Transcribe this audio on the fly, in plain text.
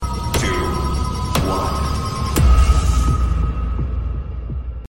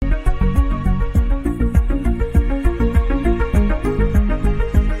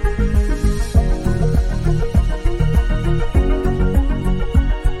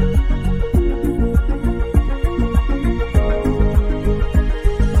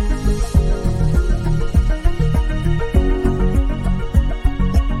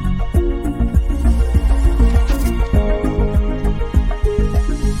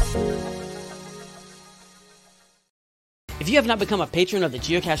If you have not become a patron of the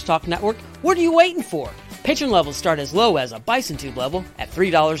Geocache Talk Network, what are you waiting for? Patron levels start as low as a Bison Tube level at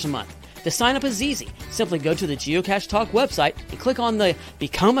 $3 a month. The sign up is easy. Simply go to the Geocache Talk website and click on the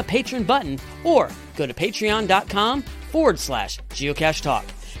Become a Patron button, or go to patreon.com/Geocache Talk.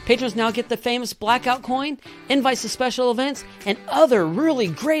 Patrons now get the famous Blackout coin, invites to special events, and other really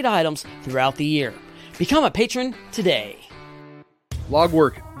great items throughout the year. Become a patron today.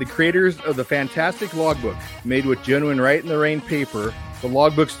 Logwork, the creators of the fantastic logbook, made with genuine write-in-the-rain paper. The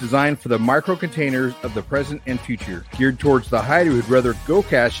logbook's designed for the micro-containers of the present and future, geared towards the hider who'd rather go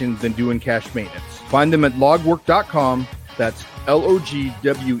caching than doing cache maintenance. Find them at logwork.com. That's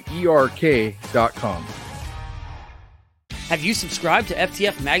LOGWERK.com. Have you subscribed to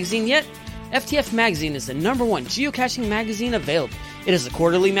FTF Magazine yet? FTF Magazine is the #1 geocaching magazine available. It is a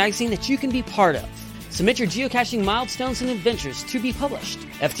quarterly magazine that you can be part of. Submit your geocaching milestones and adventures to be published.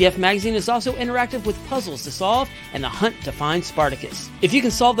 FTF Magazine is also interactive with puzzles to solve and the hunt to find Spartacus. If you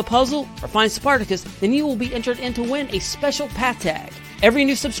can solve the puzzle or find Spartacus, then you will be entered in to win a special pack tag. Every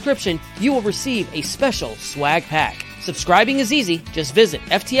new subscription, you will receive a special swag pack. Subscribing is easy. Just visit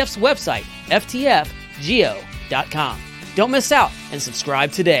FTF's website, ftfgeo.com. Don't miss out and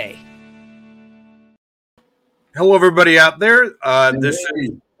subscribe today. Hello, everybody out there.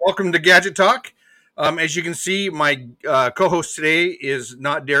 Welcome to Gadget Talk. As you can see, my co-host today is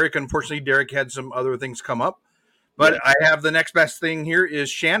not Derek. Unfortunately, Derek had some other things come up. But I have the next best thing here is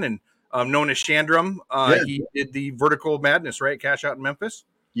Shannon, known as Shandrum. He did the Vertical Madness, right? Cache out in Memphis.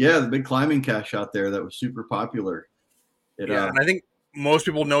 Yeah, the big climbing cache out there that was super popular. And I think most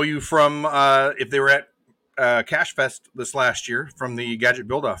people know you from, if they were at Cache Fest this last year, from the Gadget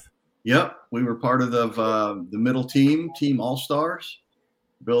Build-Off. Yep, we were part of the middle team, Team All-Stars.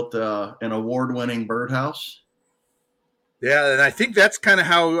 Built an award-winning birdhouse. Yeah, and I think that's kind of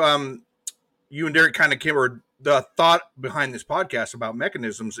how you and Derek kind of came, or the thought behind this podcast about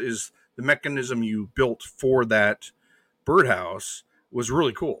mechanisms is the mechanism you built for that birdhouse was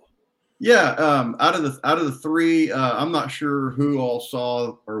really cool. Yeah, out of the three, I'm not sure who all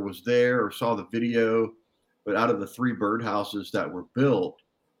saw or was there or saw the video, but out of the three birdhouses that were built,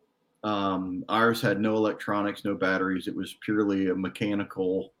 ours had no electronics, no batteries. It was purely a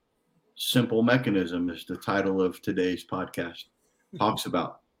mechanical, simple mechanism, as the title of today's podcast talks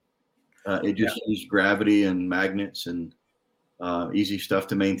about. It just used gravity and magnets and easy stuff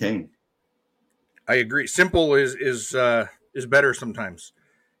to maintain. I agree. Simple is better sometimes.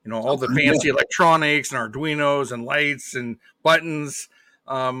 You know, all the fancy electronics and Arduinos and lights and buttons.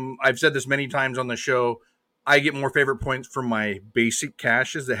 I've said this many times on the show. I get more favorite points from my basic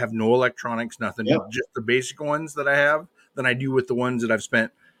caches that have no electronics, nothing, just the basic ones that I have, than I do with the ones that I've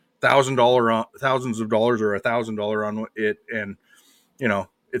spent thousands of dollars or $1,000 on it. And, you know,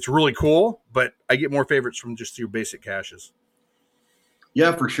 it's really cool, but I get more favorites from just your basic caches.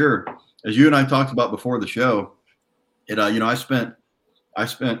 Yeah, for sure. As you and I talked about before the show, I spent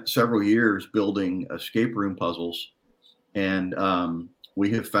several years building escape room puzzles, and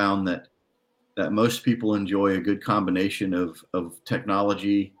we have found that most people enjoy a good combination of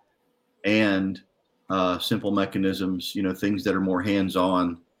technology and simple mechanisms, things that are more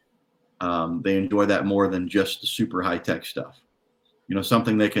hands-on. They enjoy that more than just the super high-tech stuff.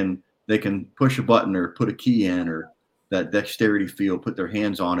 Something they can push a button or put a key in, or that dexterity feel, put their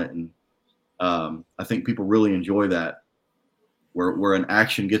hands on it. And I think people really enjoy that, where an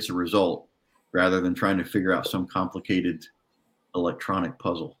action gets a result rather than trying to figure out some complicated electronic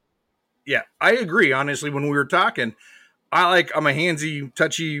puzzle. Yeah, I agree. Honestly, when we were talking, I'm a handsy,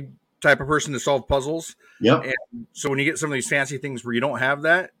 touchy type of person to solve puzzles. Yep. And so when you get some of these fancy things where you don't have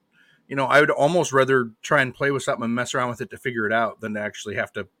that, I would almost rather try and play with something and mess around with it to figure it out than to actually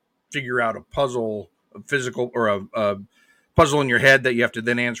have to figure out a puzzle, a physical, or a puzzle in your head that you have to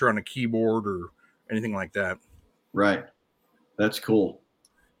then answer on a keyboard or anything like that. Right. That's cool.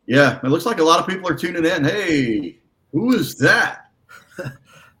 Yeah, it looks like a lot of people are tuning in. Hey, who is that?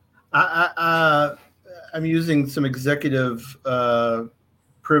 I'm using some executive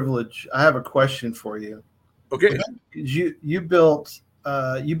privilege. I have a question for you. Okay. You built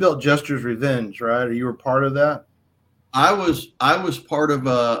Jester's Revenge, right? Or you were part of that? I was part of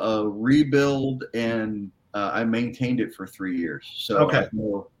a rebuild, and I maintained it for 3 years. So I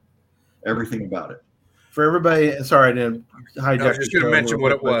know everything about it. For everybody, sorry, I didn't hijack. I was just going to mention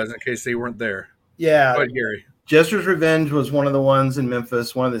what it was in case they weren't there. Yeah. Go ahead, Gary. Jester's Revenge was one of the ones in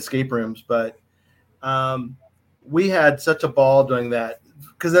Memphis, one of the escape rooms, but we had such a ball doing that,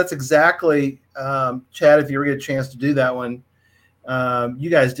 because that's exactly, Chad, if you ever get a chance to do that one, you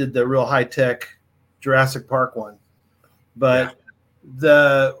guys did the real high-tech Jurassic Park one. But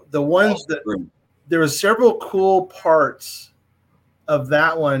the ones there was several cool parts of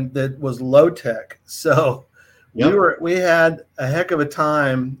that one that was low tech. So we had a heck of a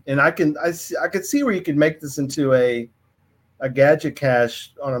time, and I could see where you could make this into a gadget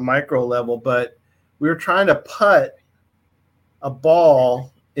cache on a micro level, but we were trying to putt a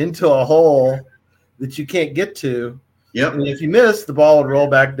ball into a hole that you can't get to. Yep. And if you miss, the ball would roll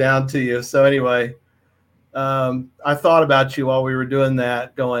back down to you. So anyway, I thought about you while we were doing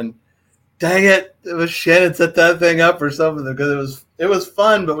that, going, dang it, it was Shannon set that thing up or something, because it was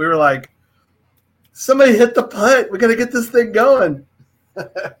fun, but we were like, somebody hit the putt. We got to get this thing going.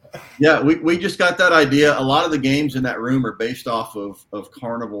 Yeah, we just got that idea. A lot of the games in that room are based off of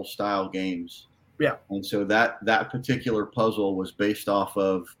carnival style games. Yeah. And so that particular puzzle was based off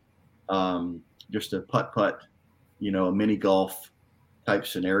of just a putt, a mini golf type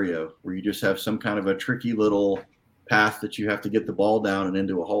scenario where you just have some kind of a tricky little path that you have to get the ball down and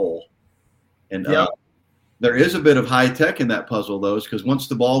into a hole. And there is a bit of high tech in that puzzle, though, because once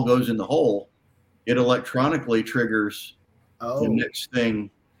the ball goes in the hole, it electronically triggers the next thing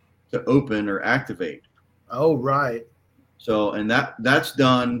to open or activate. Oh, right. So, and that's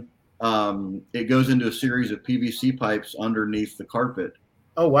done. It goes into a series of PVC pipes underneath the carpet.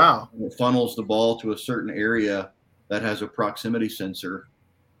 Oh, wow. It funnels the ball to a certain area that has a proximity sensor.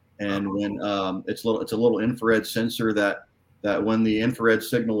 And when it's a little infrared sensor that when the infrared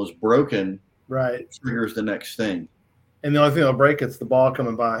signal is broken, right, it triggers the next thing. And the only thing that'll break it's the ball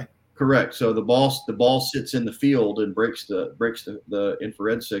coming by. Correct. So the ball sits in the field and breaks the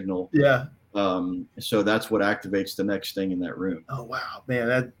infrared signal. Yeah. So that's what activates the next thing in that room. Oh wow,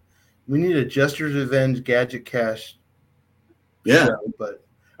 man! We need a Jester's Revenge gadget cache. Yeah. Show, but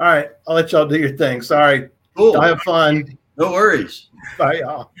all right, I'll let y'all do your thing. Sorry. Cool. Y'all have fun. No worries. Bye,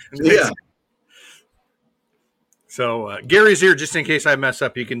 y'all. Yeah. So Gary's here just in case I mess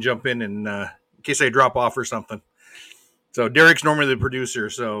up. You can jump in and in case I drop off or something. So Derek's normally the producer,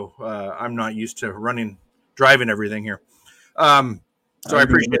 so I'm not used to driving everything here. So I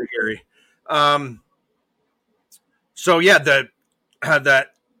appreciate it, Gary. So yeah, that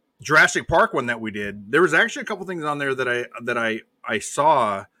Jurassic Park one that we did, there was actually a couple things on there that I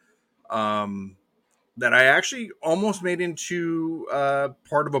saw that I actually almost made into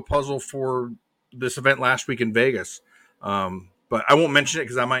part of a puzzle for this event last week in Vegas. But I won't mention it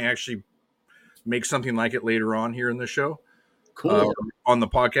because I might actually make something like it later on here in the show. Cool. On the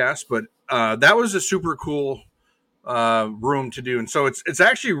podcast. But that was a super cool room to do. And so it's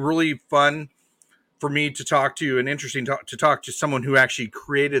actually really fun for me to talk to and interesting to talk to someone who actually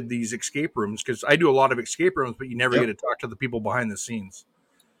created these escape rooms, because I do a lot of escape rooms, but you never get to talk to the people behind the scenes.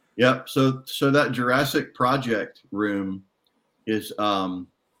 Yep. So that Jurassic Project room is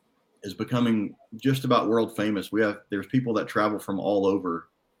becoming just about world famous. There's people that travel from all over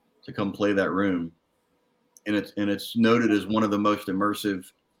to come play that room. And it's noted as one of the most immersive,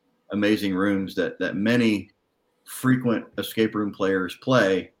 amazing rooms that many frequent escape room players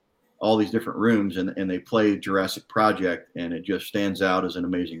play all these different rooms, and they play Jurassic Project, and it just stands out as an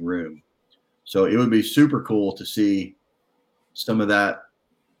amazing room. So it would be super cool to see some of that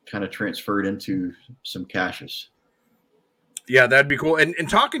kind of transferred into some caches. Yeah, that'd be cool. And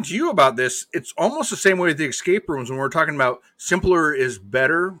talking to you about this, it's almost the same way with the escape rooms when we're talking about simpler is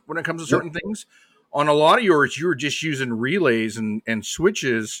better when it comes to certain things. On a lot of yours, you were just using relays and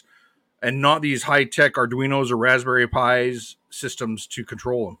switches and not these high-tech Arduinos or Raspberry Pis systems to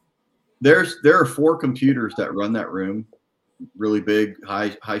control them. There are 4 computers that run that room, really big,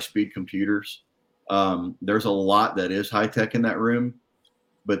 high-speed computers. There's a lot that is high-tech in that room,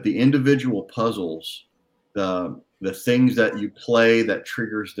 but the individual puzzles, the things that you play that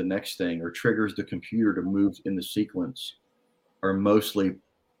triggers the next thing or triggers the computer to move in the sequence are mostly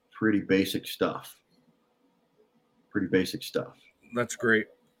pretty basic stuff. That's great.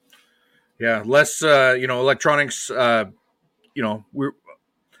 Yeah, less electronics.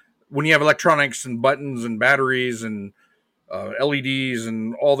 When you have electronics and buttons and batteries and LEDs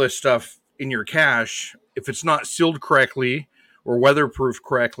and all this stuff in your cache, if it's not sealed correctly or weatherproof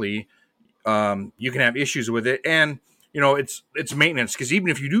correctly, you can have issues with it. And it's maintenance, because even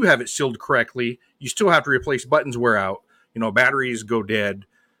if you do have it sealed correctly, you still have to replace buttons wear out. Batteries go dead.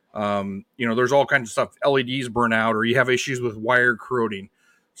 There's all kinds of stuff. LEDs burn out, or you have issues with wire corroding.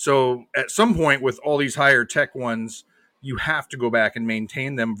 So at some point with all these higher tech ones, you have to go back and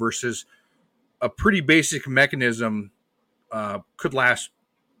maintain them, versus a pretty basic mechanism could last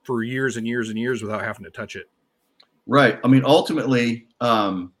for years and years and years without having to touch it. Right. I mean, ultimately,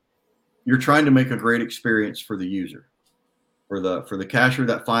 you're trying to make a great experience for the user. For the cacher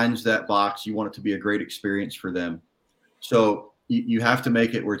that finds that box, you want it to be a great experience for them. So you have to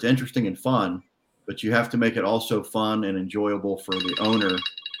make it where it's interesting and fun, but you have to make it also fun and enjoyable for the owner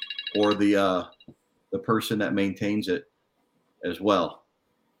or the person that maintains it as well.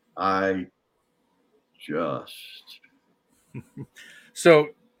 I just So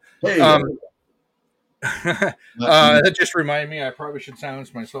hey, that just reminded me, I probably should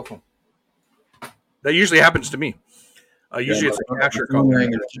silence my cell phone. That usually happens to me. Usually it's a capture call.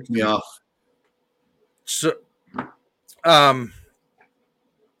 Ring and kick me off. So,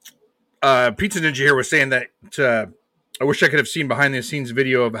 Pizza Ninja here was saying that I wish I could have seen behind the scenes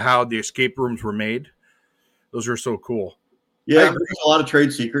video of how the escape rooms were made. Those are so cool. Yeah, there's a lot of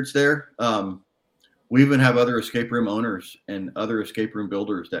trade secrets there. We even have other escape room owners and other escape room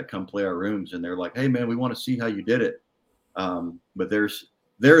builders that come play our rooms, and they're like, "Hey, man, we want to see how you did it." But there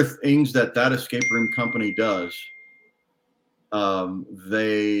are things that escape room company does.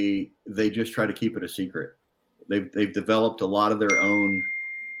 They just try to keep it a secret. They've developed a lot of their own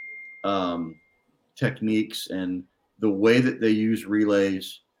techniques, and the way that they use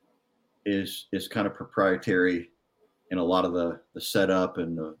relays is kind of proprietary in a lot of the setup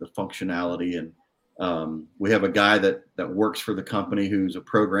and the functionality. And we have a guy that works for the company who's a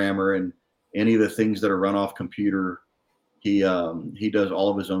programmer, and any of the things that are run off computer, he does all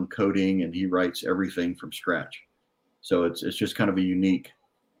of his own coding, and he writes everything from scratch. So it's just kind of a unique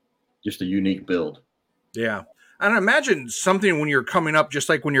build. Yeah. And I imagine something when you're coming up, just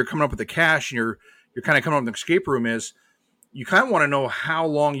like when you're coming up with the cache and you're kind of coming up with an escape room, is you kind of want to know how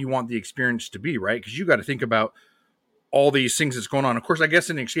long you want the experience to be, right? Because you got to think about all these things that's going on. Of course, I guess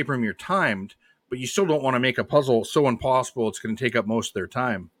in an escape room you're timed, but you still don't want to make a puzzle so impossible it's going to take up most of their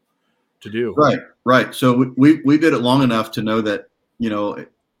time to do. Right. So we did it long enough to know that,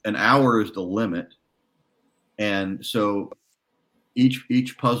 an hour is the limit. And so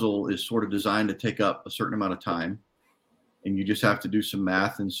each puzzle is sort of designed to take up a certain amount of time, and you just have to do some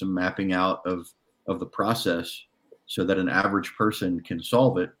math and some mapping out of the process so that an average person can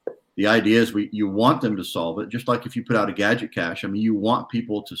solve it. The idea is you want them to solve it, just like if you put out a gadget cache. I mean, you want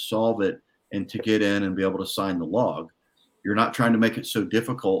people to solve it and to get in and be able to sign the log. You're not trying to make it so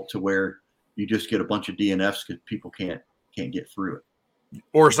difficult to where you just get a bunch of DNFs because people can't get through it.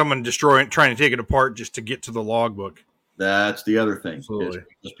 Or someone trying to take it apart just to get to the logbook. That's the other thing. Absolutely.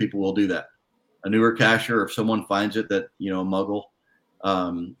 Is people will do that. A newer cacher, if someone finds it that, a muggle,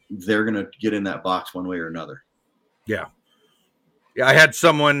 they're going to get in that box one way or another. Yeah. Yeah, I had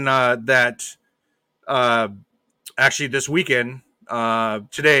someone that actually this weekend,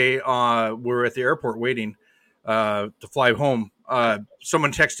 today, we're at the airport waiting to fly home.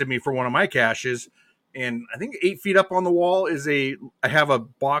 Someone texted me for one of my caches, and I think 8 feet up on the wall I have a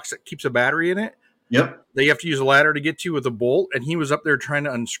box that keeps a battery in it. Yep. That you have to use a ladder to get to with a bolt, and he was up there trying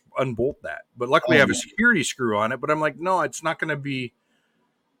to unbolt that. But luckily I have a security screw on it, but I'm like, no, it's not going to be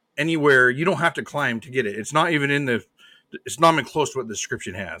anywhere. You don't have to climb to get it. It's not even it's not even close to what the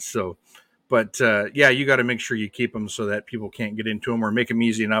description has. So, but yeah, you got to make sure you keep them so that people can't get into them, or make them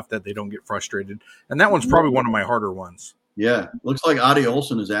easy enough that they don't get frustrated. And that one's probably one of my harder ones. Yeah. Looks like Adi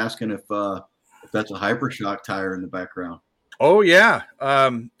Olson is asking if that's a Hypershock tire in the background. Oh yeah.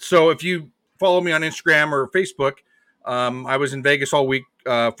 So if you follow me on Instagram or Facebook, I was in Vegas all week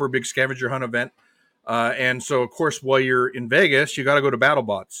for a big scavenger hunt event. And so, of course, while you're in Vegas, you got to go to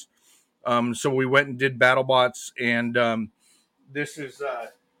BattleBots. So we went and did BattleBots, and this is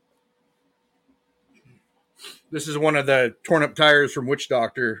one of the torn up tires from Witch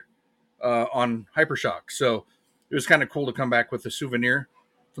Doctor on Hypershock. So it was kind of cool to come back with a souvenir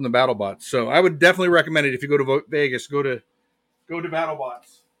from the BattleBots. So I would definitely recommend it if you go to Vegas. Go to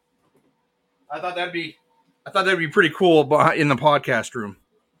BattleBots. I thought that'd be pretty cool in the podcast room.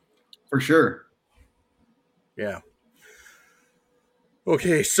 For sure. Yeah.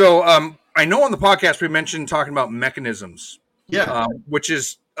 Okay, so I know on the podcast we mentioned talking about mechanisms. Yeah. Which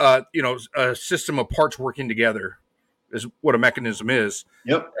is a system of parts working together is what a mechanism is.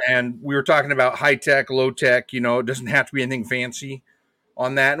 Yep. And we were talking about high tech, low tech. It doesn't have to be anything fancy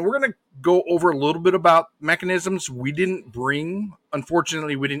on that. And we're going to go over a little bit about mechanisms.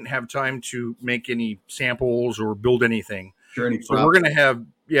 Unfortunately, we didn't have time to make any samples or build anything. Sure. So we're going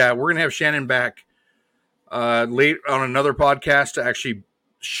to have Shannon back late on another podcast to actually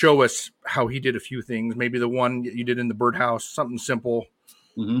show us how he did a few things. Maybe the one you did in the birdhouse, something simple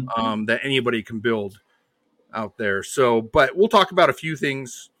that anybody can build out there. So, but we'll talk about a few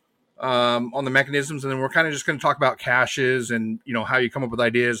things on the mechanisms, and then we're kind of just going to talk about caches and how you come up with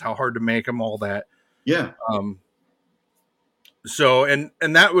ideas, how hard to make them, all that. Yeah. So and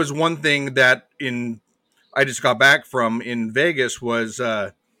that was one thing that I just got back from in Vegas was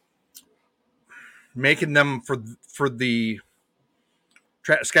making them for the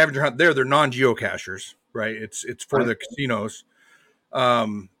scavenger hunt there, they're non-geocachers, right? It's for the casinos.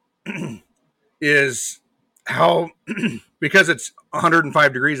 Is how because it's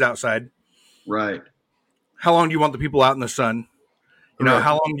 105 degrees outside. Right. How long do you want the people out in the sun? You know, Correct.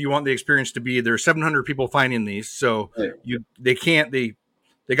 how long do you want the experience to be? There's 700 people finding these, so Right.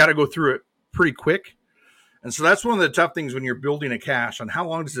 they got to go through it pretty quick. And so that's one of the tough things when you're building a cache on how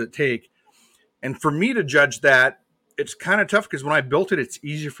long does it take. And for me to judge that, it's kind of tough because when I built it, it's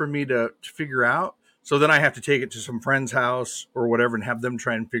easy for me to figure out. So then I have to take it to some friend's house or whatever and have them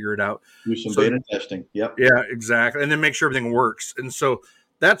try and figure it out. Do some beta testing. Yep. Yeah, exactly. And then make sure everything works. And so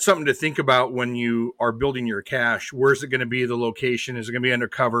that's something to think about when you are building your cache. Where's it going to be? The location? Is it going to be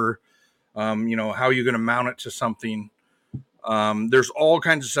undercover? You know, how are you going to mount it to something? There's all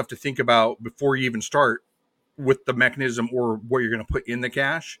kinds of stuff to think about before you even start with the mechanism or what you're going to put in the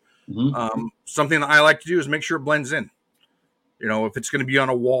cache. Mm-hmm. Something that I like to do is make sure it blends in. You know, if it's going to be on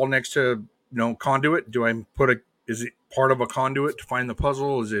a wall next to, conduit, is it part of a conduit to find the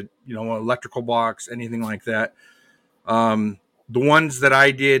puzzle? Is it, an electrical box, anything like that? The ones that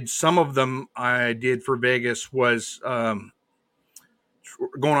I did, some of them I did for Vegas was going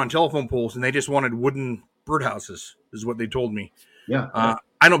on telephone poles, and they just wanted wooden birdhouses, is what they told me. Yeah.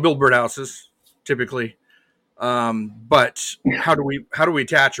 I don't build birdhouses typically. But how do we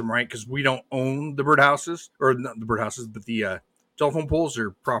attach them, right? Because we don't own the birdhouses, or not the birdhouses, but the telephone poles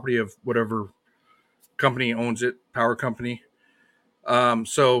are property of whatever company owns it, power company.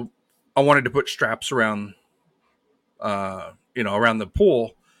 So I wanted to put straps around, around the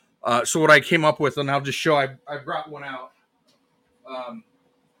pole. So what I came up with, and I'll just show, I brought one out,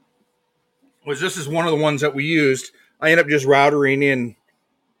 was this is one of the ones that we used. I ended up just routering in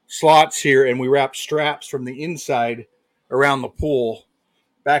slots here, and we wrapped straps from the inside around the pole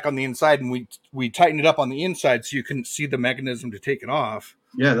back on the inside, and we tightened it up on the inside so you couldn't see the mechanism to take it off.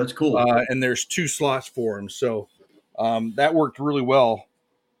 Yeah, that's cool. And there's 2 slots for them, so that worked really well.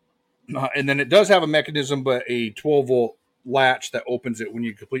 And then it does have a mechanism, but a 12-volt latch that opens it when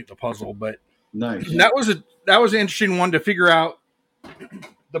you complete the puzzle. But nice. That was an interesting one to figure out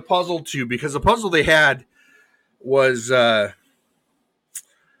the puzzle too, because the puzzle they had was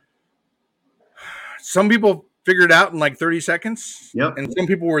some people figured it out in like 30 seconds. Yep. And some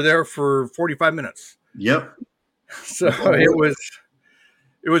people were there for 45 minutes. Yep. So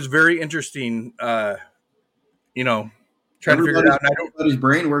it was very interesting, trying to figure it out. Everybody's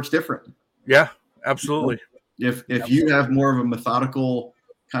brain works different. Yeah, absolutely. If you have more of a methodical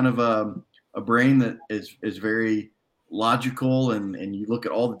kind of a brain that is very logical and you look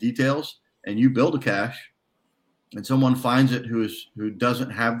at all the details and you build a cache and someone finds it who doesn't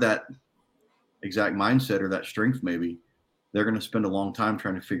have that exact mindset or that strength, maybe they're going to spend a long time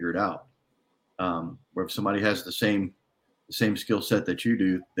trying to figure it out. Where if somebody has the same skill set that you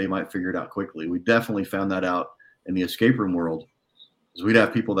do, they might figure it out quickly. We definitely found that out in the escape room world, because we'd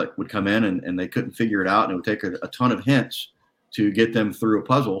have people that would come in and they couldn't figure it out, and it would take a ton of hints to get them through a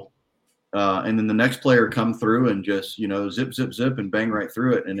puzzle. And then the next player come through and just, zip, zip, zip and bang right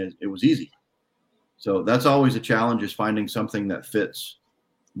through it. And it was easy. So that's always a challenge, is finding something that fits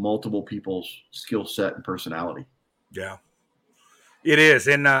multiple people's skill set and personality. Yeah, it is.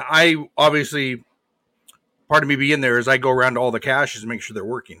 And I obviously, part of me being there is I go around to all the caches and make sure they're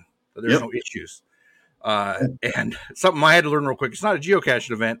working, that there's no issues. And something I had to learn real quick, it's not a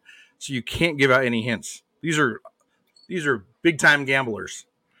geocaching event, so you can't give out any hints. These are big time gamblers,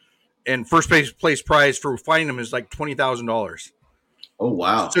 and first place prize for finding them is like $20,000. Oh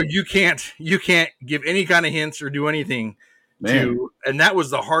wow. So you can't give any kind of hints or do anything. And that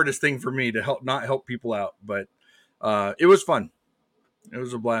was the hardest thing for me, to not help people out, but it was fun. It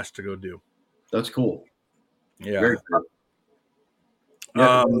was a blast to go do. That's cool. Yeah. Very cool.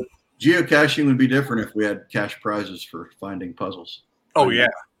 Yeah, geocaching would be different if we had cash prizes for finding puzzles. Oh yeah.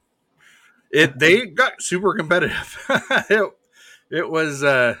 They got super competitive. It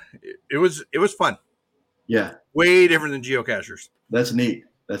was fun. Yeah. Way different than geocachers. That's neat.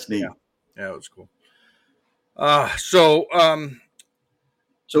 Yeah, it was cool. So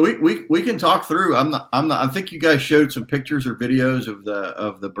we can talk through. I think you guys showed some pictures or videos of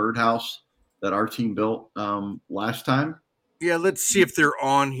the birdhouse that our team built last time. Yeah, let's see if they're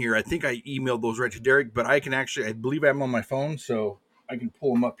on here. I think I emailed those right to Derek, but I believe I'm on my phone, so I can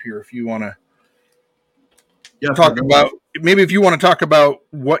pull them up here if you want to talk about, maybe if you want to talk about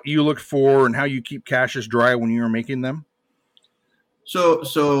what you look for and how you keep caches dry when you're making them. So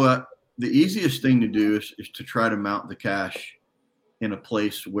the easiest thing to do is to try to mount the cache in a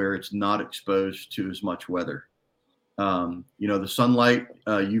place where it's not exposed to as much weather. The sunlight,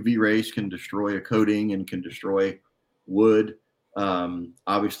 UV rays can destroy a coating and can destroy wood.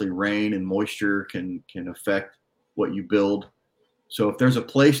 Obviously, rain and moisture can affect what you build. So if there's a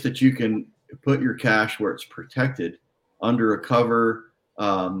place that you can put your cache where it's protected under a cover,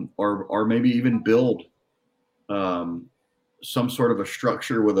 or maybe even build some sort of a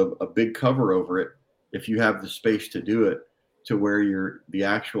structure with a big cover over it, if you have the space to do it, to where the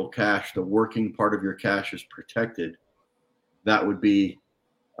actual cache, the working part of your cache is protected, that would be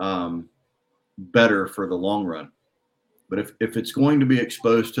better for the long run. But if it's going to be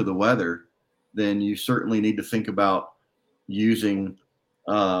exposed to the weather, then you certainly need to think about using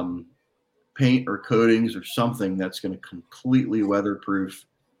paint or coatings or something that's going to completely weatherproof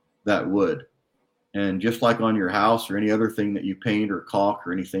that wood. And just like on your house or any other thing that you paint or caulk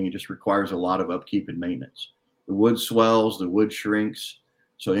or anything, it just requires a lot of upkeep and maintenance. The wood swells, the wood shrinks.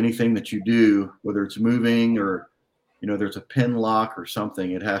 So anything that you do, whether it's moving or, there's a pin lock or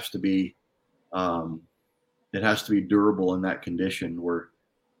something, it has to be durable in that condition where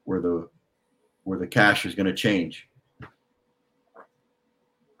the cache is going to change.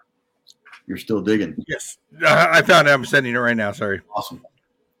 You're still digging. Yes, I found it. I'm sending it right now. Sorry.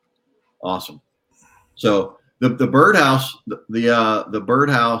 Awesome. So the birdhouse, the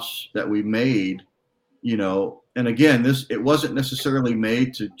birdhouse that we made, and again, it wasn't necessarily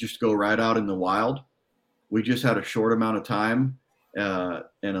made to just go right out in the wild. We just had a short amount of time and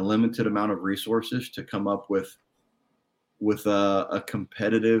a limited amount of resources to come up with a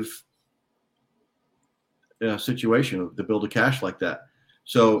competitive situation to build a cache like that.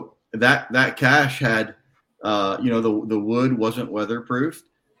 So that cache had, the wood wasn't weatherproofed,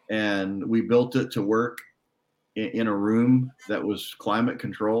 and we built it to work in a room that was climate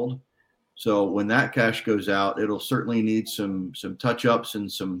controlled. So when that cache goes out, it'll certainly need some touch ups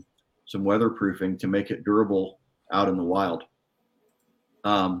and some weatherproofing to make it durable out in the wild.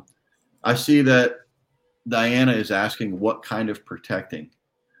 I see that Diana is asking what kind of protecting.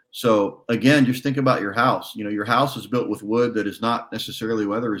 So again, just think about your house. Your house is built with wood that is not necessarily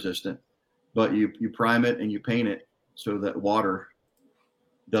weather resistant, but you prime it and you paint it so that water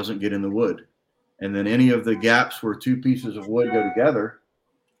doesn't get in the wood. And then any of the gaps where two pieces of wood go together,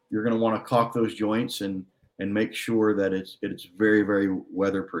 you're going to want to caulk those joints and make sure that it's very, very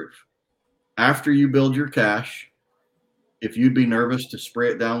weatherproof. After you build your cache, if you'd be nervous to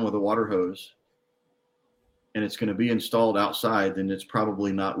spray it down with a water hose and it's going to be installed outside, then it's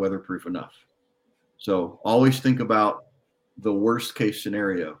probably not weatherproof enough. So always think about the worst case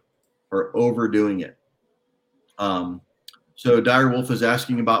scenario or overdoing it. So Dire Wolf is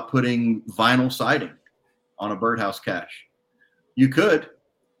asking about putting vinyl siding on a birdhouse cache. You could,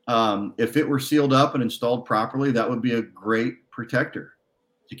 if it were sealed up and installed properly, that would be a great protector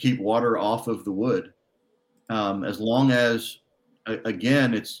to keep water off of the wood. As long as,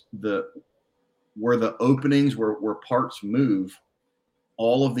 again, it's where the openings where parts move,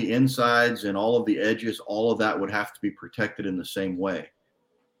 all of the insides and all of the edges, all of that would have to be protected in the same way.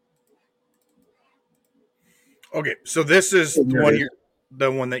 Okay, so this is the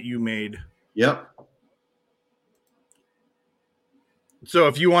one that you made. Yep. So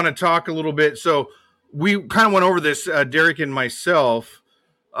if you want to talk a little bit, so we kind of went over this, Derek and myself,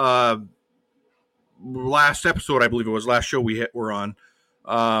 last episode, I believe it was, last show were on.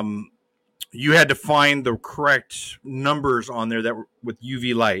 You had to find the correct numbers on there that were with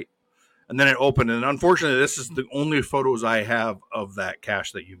UV light, and then it opened. And unfortunately, this is the only photos I have of that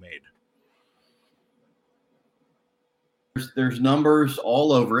cache that you made. There's numbers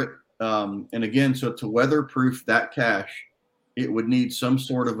all over it. And again, so to weatherproof that cache, it would need some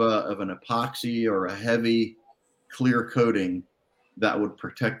sort of an epoxy or a heavy clear coating that would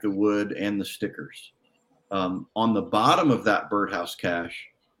protect the wood and the stickers. On the bottom of that birdhouse cache,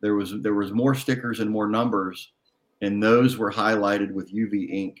 there was more stickers and more numbers, and those were highlighted with UV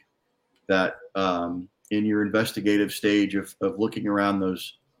ink that in your investigative stage of looking around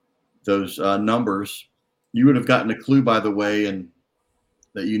those numbers, you would have gotten a clue, by the way, and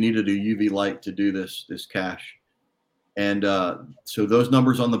that you needed a UV light to do this cache. And so those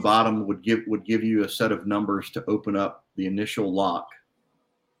numbers on the bottom would give you a set of numbers to open up the initial lock,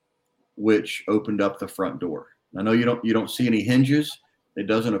 which opened up the front door. I know you don't see any hinges. It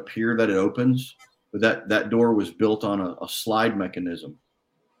doesn't appear that it opens, but that door was built on a slide mechanism.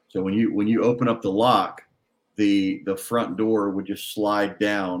 So when you open up the lock, the front door would just slide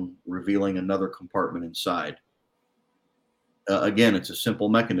down, revealing another compartment inside. Again, it's a simple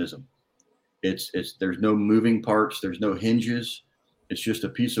mechanism. There's no moving parts. There's no hinges. It's just a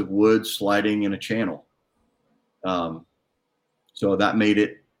piece of wood sliding in a channel. So that made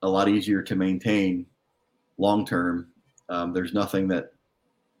it a lot easier to maintain long term. There's nothing that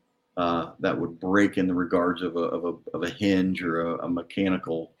that would break in the regards of a hinge or a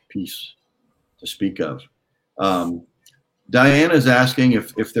mechanical piece to speak of. Diana is asking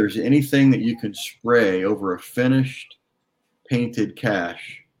if there's anything that you can spray over a finished painted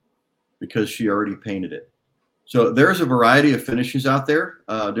cache because she already painted it. So there's a variety of finishes out there,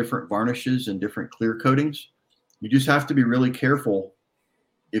 different varnishes and different clear coatings. You just have to be really careful.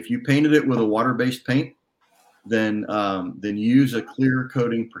 If you painted it with a water-based paint, then use a clear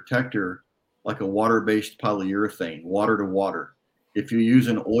coating protector like a water-based polyurethane, water to water. If you use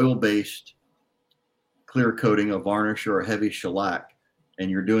an oil-based clear coating, a varnish or a heavy shellac,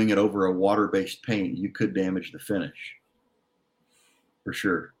 and you're doing it over a water-based paint, you could damage the finish for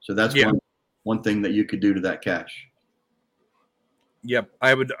sure. So that's one thing that you could do to that cache. Yep,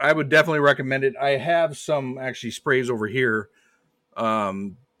 I would definitely recommend it. I have some actually sprays over here,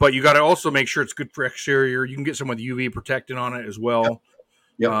 but you got to also make sure it's good for exterior. You can get some with UV protectant on it as well.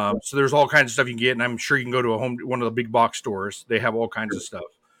 Yep. So there's all kinds of stuff you can get, and I'm sure you can go to one of the big box stores. They have all kinds of stuff.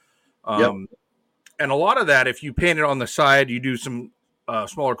 And a lot of that, if you paint it on the side, you do some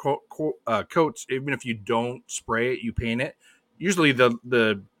smaller coats. Even if you don't spray it, you paint it. Usually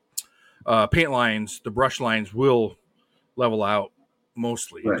the paint lines, the brush lines will level out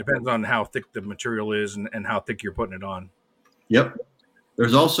mostly. Right. It depends on how thick the material is and how thick you're putting it on. Yep.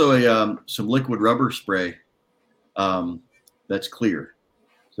 There's also some liquid rubber spray that's clear.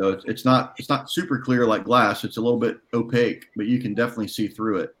 So it's not super clear like glass. It's a little bit opaque, but you can definitely see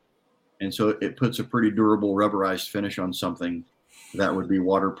through it. And so it puts a pretty durable rubberized finish on something that would be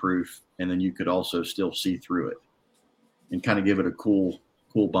waterproof, and then you could also still see through it and kind of give it a cool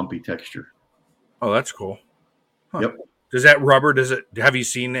bumpy texture. Oh, that's cool. Huh. Yep. Does that rubber, have you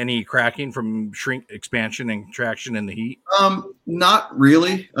seen any cracking from shrink, expansion, and contraction in the heat? Not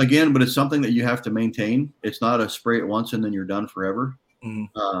really, again, but it's something that you have to maintain. It's not a spray it once and then you're done forever.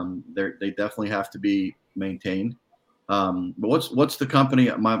 Mm-hmm. They definitely have to be maintained. But what's the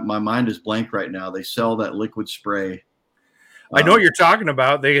company? My mind is blank right now. They sell that liquid spray. I know what you're talking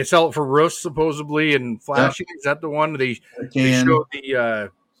about. They sell it for roofs supposedly and flashing. Yeah. Is that the one they show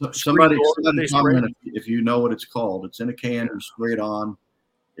the somebody comment if you know what it's called. It's in a can. You spray it on.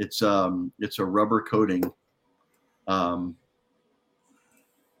 It's a rubber coating that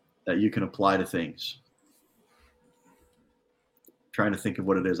you can apply to things. I'm trying to think of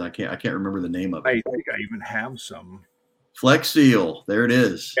what it is. I can't remember the name of it. I think I even have some. Flex Seal. There it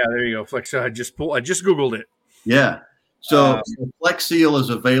is. Yeah, there you go. Flex Seal. I just Googled it. Yeah. So Flex Seal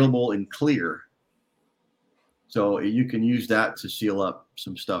is available in clear. So you can use that to seal up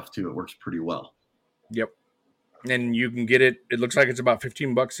some stuff too. It works pretty well. Yep. And you can get it. It looks like it's about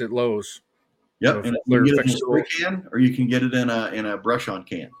 $15 at Lowe's. Yep. So and you can get it in a spray can, or you can get it in a brush-on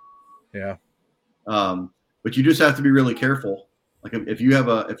can. Yeah. But you just have to be really careful. Like if you have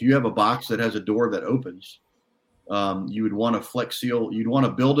a box that has a door that opens, you would want to Flex Seal. You'd want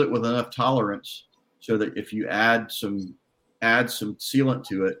to build it with enough tolerance so that if you add some sealant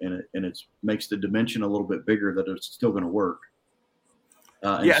to it and it makes the dimension a little bit bigger, that it's still going to work.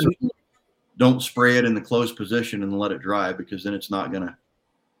 So don't spray it in the closed position and let it dry, because then it's not gonna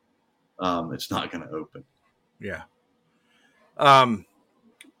open. Yeah.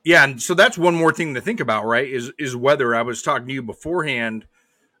 Yeah, and so that's one more thing to think about, right? Is weather. I was talking to you beforehand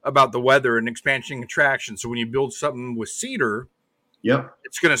about the weather and expansion and contraction. So when you build something with cedar, yep,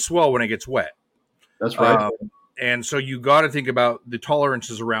 it's going to swell when it gets wet. That's right. And so you got to think about the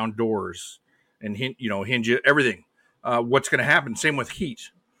tolerances around doors and hinge everything. What's going to happen? Same with heat.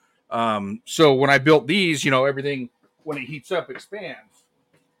 So when I built these, everything when it heats up expands.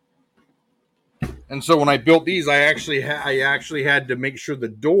 And so when I built these, I actually had to make sure the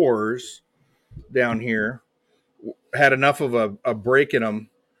doors down here had enough of a break in them,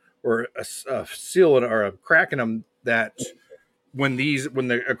 or a seal or a crack in them, that when the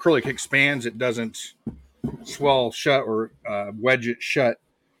acrylic expands, it doesn't swell shut or wedge it shut.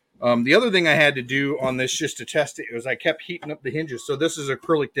 The other thing I had to do on this, just to test it, was I kept heating up the hinges. So this is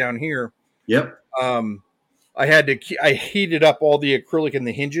acrylic down here. Yep. I heated up all the acrylic in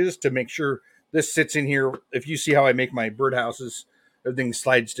the hinges to make sure this sits in here. If you see how I make my birdhouses, everything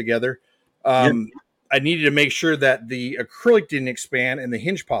slides together. Yep. I needed to make sure that the acrylic didn't expand and the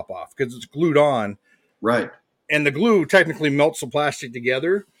hinge pop off, because it's glued on. Right. And the glue technically melts the plastic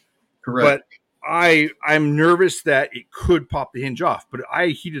together. Correct. But I'm nervous that it could pop the hinge off. But I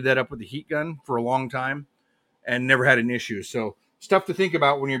heated that up with the heat gun for a long time and never had an issue. So stuff to think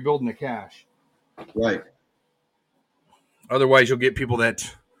about when you're building a cache. Right. Otherwise, you'll get people that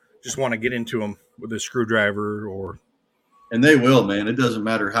just want to get into them with a screwdriver and they will, man. It doesn't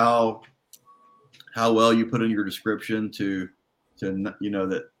matter how well you put in your description to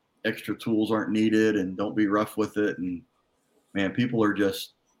that extra tools aren't needed and don't be rough with it. And man, people are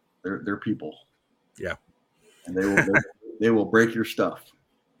just they're people. Yeah, and they will break your stuff.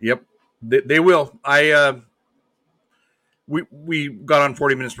 Yep, they will. We got on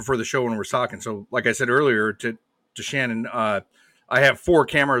 40 minutes before the show when we were talking. So, like I said earlier to Shannon, I have 4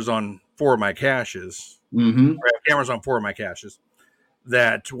 cameras on 4 of my caches. Mm-hmm. I have cameras on 4 of my caches.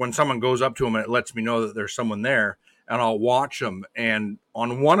 That when someone goes up to them, it lets me know that there's someone there, and I'll watch them. And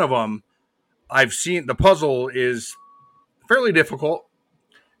on one of them, I've seen the puzzle is fairly difficult,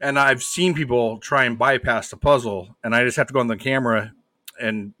 and I've seen people try and bypass the puzzle, and I just have to go on the camera,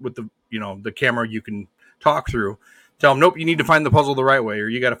 and with the camera you can talk through, tell them, nope, you need to find the puzzle the right way, or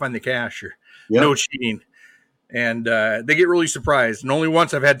you got to find the cache, or no cheating. And they get really surprised. And only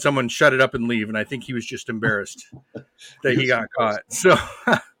once I've had someone shut it up and leave, and I think he was just embarrassed that he got caught. So,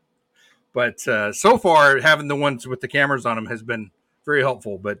 but so far, having the ones with the cameras on them has been very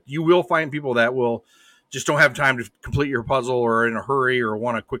helpful. But you will find people that will just don't have time to complete your puzzle, or in a hurry, or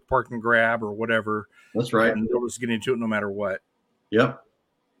want a quick park and grab, or whatever. That's right. And they'll just get into it no matter what. Yep.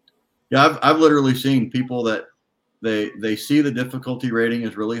 Yeah, I've literally seen people that they see the difficulty rating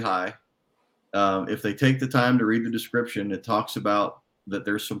is really high. If they take the time to read the description, it talks about that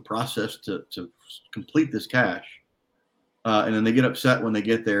there's some process to complete this cache. And then they get upset when they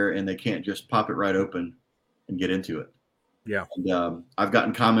get there and they can't just pop it right open and get into it. Yeah. And, I've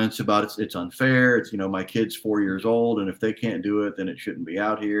gotten comments about it's unfair. It's, my kid's 4 years old, and if they can't do it, then it shouldn't be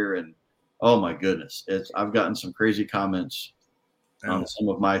out here. And oh my goodness, I've gotten some crazy comments on some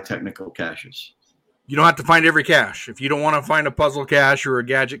of my technical caches. You don't have to find every cache. If you don't want to find a puzzle cache or a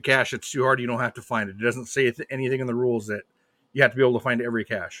gadget cache, it's too hard. You don't have to find it. It doesn't say anything in the rules that you have to be able to find every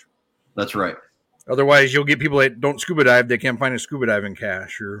cache. That's right. Otherwise, you'll get people that don't scuba dive. They can't find a scuba diving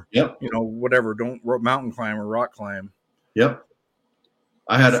cache, or whatever. Don't mountain climb or rock climb. Yep.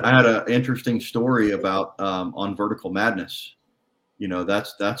 I had an interesting story about on Vertical Madness.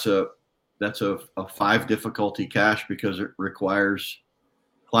 That's a 5 difficulty cache because it requires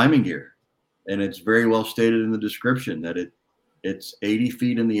climbing gear. And it's very well stated in the description that it's 80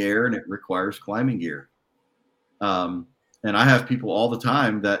 feet in the air and it requires climbing gear. And I have people all the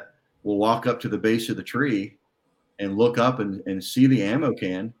time that will walk up to the base of the tree and look up and see the ammo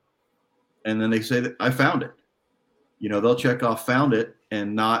can. And then they say that I found it. They'll check off found it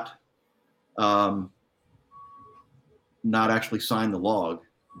and not actually sign the log,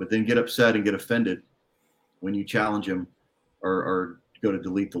 but then get upset and get offended when you challenge them or go to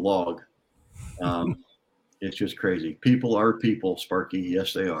delete the log. It's just crazy. People are people, Sparky.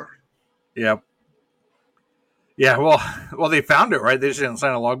 Yes, they are. Yep. Yeah. Well, they found it, right? They just didn't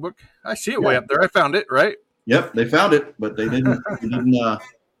sign a logbook. I see it way up there. I found it, right? Yep, they found it, but they didn't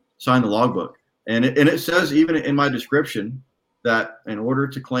sign the logbook. And it says even in my description that in order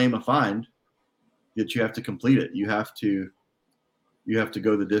to claim a find, that you have to complete it. You have to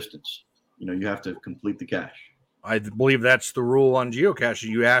go the distance. You have to complete the cache. I believe that's the rule on geocaching.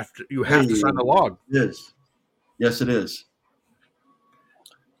 You have to sign the log. It is. Yes, it is.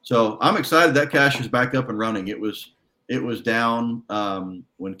 So I'm excited that cache is back up and running. It was down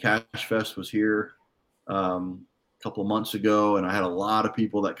when Cache Fest was here a couple of months ago, and I had a lot of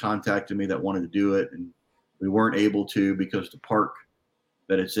people that contacted me that wanted to do it, and we weren't able to because the park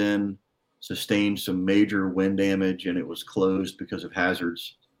that it's in sustained some major wind damage, and it was closed because of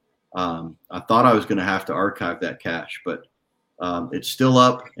hazards. I thought I was going to have to archive that cache, but it's still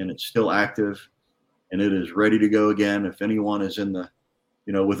up and it's still active, and it is ready to go again. If anyone is in the,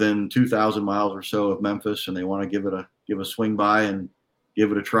 within 2,000 miles or so of Memphis and they want to give a swing by and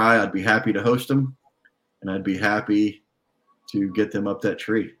give it a try, I'd be happy to host them, and I'd be happy to get them up that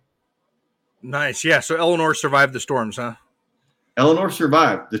tree. Nice. Yeah. So Eleanor survived the storms, huh? Eleanor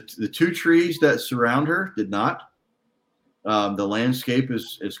survived. The 2 trees that surround her did not. The landscape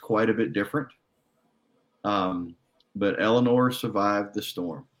is quite a bit different. But Eleanor survived the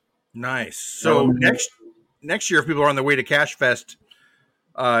storm. Nice. So next year, if people are on their way to Cache Fest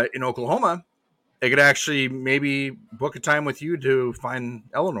in Oklahoma, they could actually maybe book a time with you to find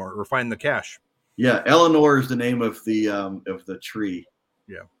Eleanor or find the cache. Yeah, Eleanor is the name of the tree.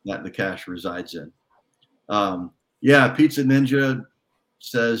 Yeah, that the cache resides in. Pizza Ninja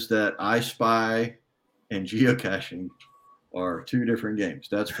says that I Spy and geocaching are 2 different games.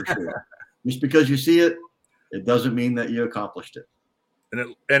 That's for sure. Just because you see it, it doesn't mean that you accomplished it.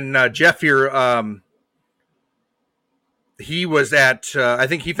 And Jeff here, he was at, I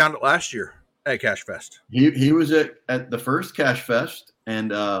think he found it last year at Cache Fest. He was at the first Cache Fest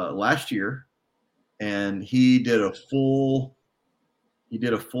and last year, and he did a full He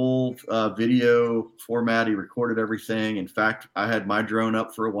did a full video format. He recorded everything. In fact, I had my drone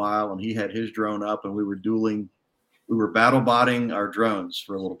up for a while, and he had his drone up, and we were dueling. We were battle botting our drones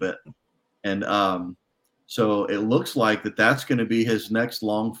for a little bit, and so it looks like that's going to be his next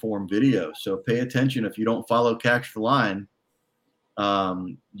long form video. So pay attention. If you don't follow Catch the Line,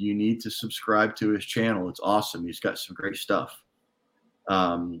 you need to subscribe to his channel. It's awesome. He's got some great stuff.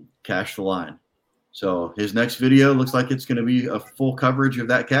 Catch the Line. So his next video looks like it's going to be a full coverage of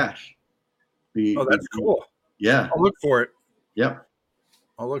that cache. That's cool. Yeah. I'll look for it. Yep.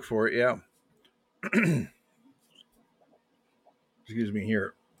 I'll look for it. Yeah. Excuse me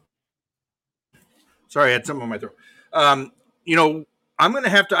here. Sorry, I had something on my throat. I'm going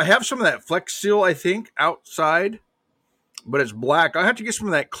to I have some of that Flex Seal, I think, outside, but it's black. I have to get some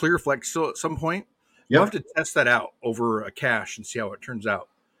of that clear Flex Seal at some point. Yep. I'll have to test that out over a cache and see how it turns out.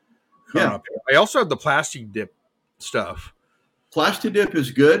 Yeah. I also have the Plastic Dip stuff. Plastic Dip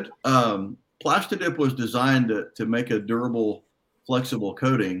is good. Plastic Dip was designed to make a durable, flexible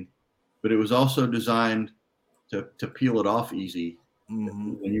coating, but it was also designed to peel it off easy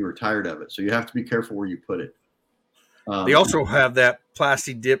when you were tired of it. So you have to be careful where you put it. They also have that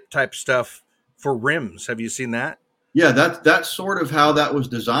Plastic Dip type stuff for rims. Have you seen that? Yeah, that's sort of how that was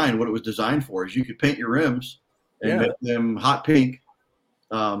designed. What it was designed for is you could paint your rims and make them hot pink.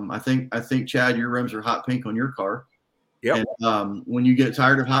 I think Chad, your rims are hot pink on your car. Yep. And when you get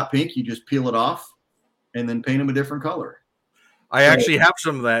tired of hot pink, you just peel it off and then paint them a different color. I actually have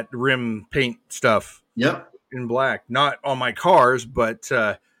some of that rim paint stuff. Yep. In black, not on my cars, but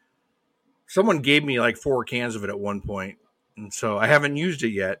someone gave me like 4 cans of it at one point, and so I haven't used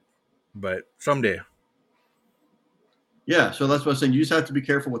it yet, but someday. Yeah, so that's what I'm saying. You just have to be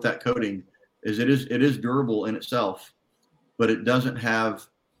careful with that coating. It is durable in itself, but it doesn't have,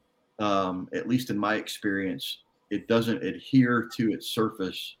 at least in my experience, it doesn't adhere to its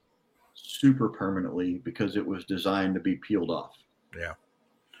surface super permanently because it was designed to be peeled off. Yeah.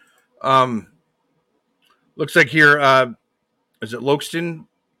 Looks like here, is it Loxton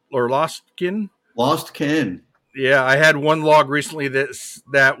or Lostkin? Lostkin. Yeah, I had one log recently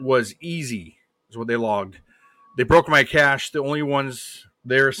that was easy, is what they logged. They broke my cache, the only ones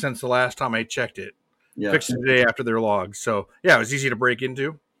there since the last time I checked it. Yeah. Fixed it today after their log. So, yeah, it was easy to break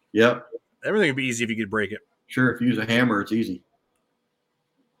into. Yep. Everything would be easy if you could break it. Sure, if you use a hammer, it's easy.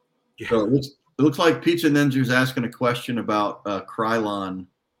 Yeah. So it looks like Pizza Ninja's asking a question about Krylon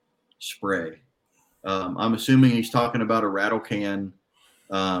spray. I'm assuming he's talking about a rattle can,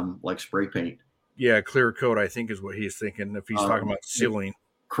 like spray paint. Yeah, clear coat, I think, is what he's thinking. If he's talking about sealing,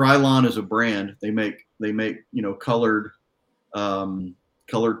 Krylon is a brand. They make colored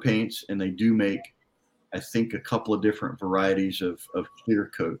paints, and they do make, I think, a couple of different varieties of clear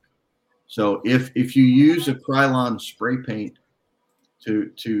coat. So if you use a Krylon spray paint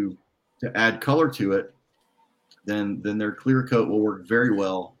to add color to it, then their clear coat will work very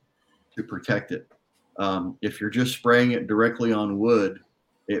well to protect it. If you're just spraying it directly on wood,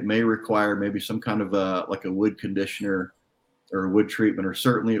 it may require maybe some kind of like a wood conditioner or a wood treatment, or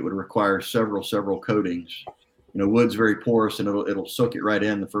certainly it would require several coatings. Wood's very porous, and it'll soak it right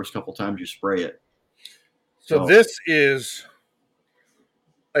in the first couple times you spray it. So this is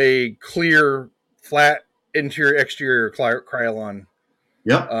a clear, flat interior, exterior Krylon.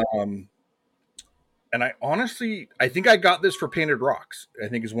 Yep. And I think I got this for Painted Rocks. I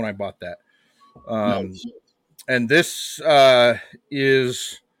think is when I bought that. Nice. And this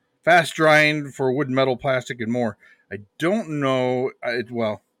is fast drying for wood, metal, plastic, and more. I don't know.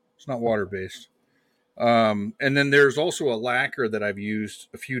 It's not water based. And then there's also a lacquer that I've used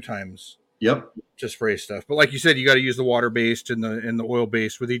a few times. Yep. To spray stuff, but like you said, you got to use the water based and the oil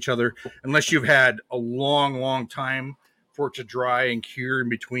based with each other, unless you've had a long time for it to dry and cure in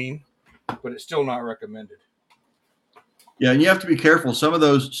between. But it's still not recommended. Yeah, and you have to be careful. Some of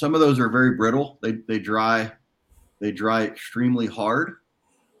those are very brittle. They dry extremely hard.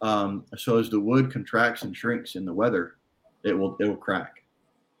 So as the wood contracts and shrinks in the weather, it will crack.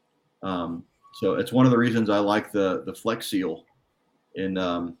 So it's one of the reasons I like the Flex Seal, in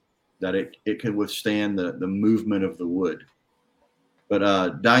that it can withstand the movement of the wood.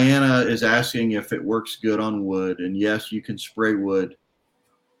 But Diana is asking if it works good on wood, and yes, you can spray wood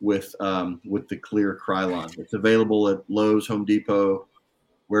with the clear Krylon. It's available at Lowe's, Home Depot,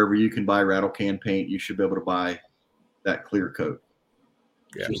 wherever you can buy rattle can paint. You should be able to buy that clear coat.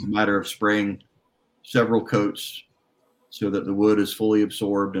 Yeah. It's just a matter of spraying several coats so that the wood is fully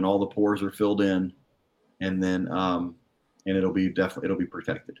absorbed and all the pores are filled in, and then and it'll be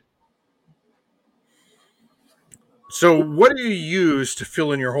protected. So what do you use to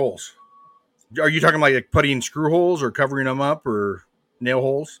fill in your holes? Are you talking like putting screw holes or covering them up, or? nail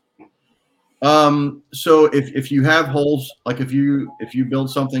holes? So if you have holes, like if you build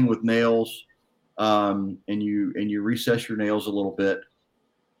something with nails, and you recess your nails a little bit,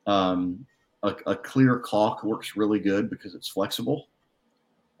 a clear caulk works really good because it's flexible.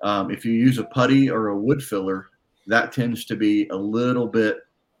 If you use a putty or a wood filler, that tends to be a little bit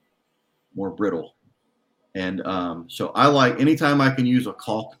more brittle. And so I like, anytime I can use a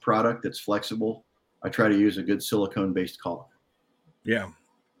caulk product that's flexible, I try to use a good silicone-based caulk. Yeah.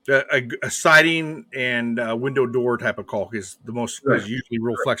 A siding and window door type of caulk is the most, is usually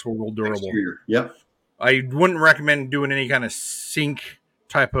real flexible, real durable. Exterior. Yep. I wouldn't recommend doing any kind of sink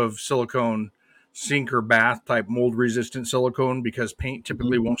type of silicone, sink or bath type mold resistant silicone, because paint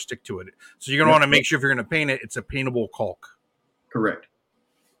typically won't stick to it. So you're going to want to make sure if you're going to paint it, it's a paintable caulk. Correct.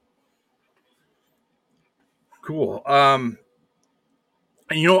 Cool. And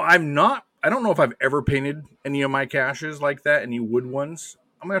you know, I don't know if I've ever painted any of my caches like that, any wood ones.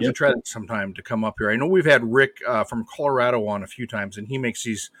 I'm going to have to try that sometime to come up here. I know we've had Rick from Colorado on a few times, and he makes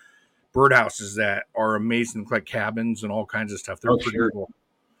these birdhouses that are amazing, like cabins and all kinds of stuff. They're pretty cool.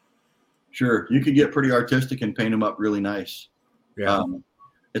 Sure. You could get pretty artistic and paint them up really nice. Yeah.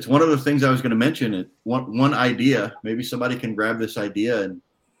 It's one of the things I was going to mention. One idea, maybe somebody can grab this idea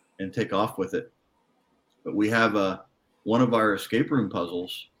and take off with it. But we have one of our escape room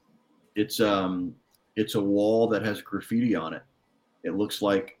puzzles. It's a wall that has graffiti on it. It looks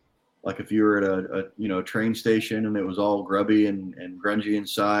like if you were at a train station and it was all grubby and grungy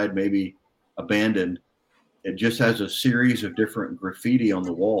inside, maybe abandoned. It just has a series of different graffiti on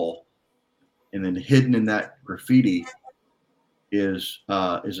the wall, and then hidden in that graffiti is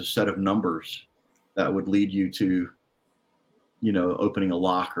a set of numbers that would lead you to, opening a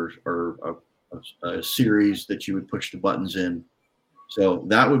lock or a series that you would push the buttons in. So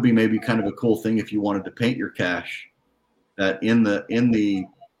that would be maybe kind of a cool thing if you wanted to paint your cache, that in the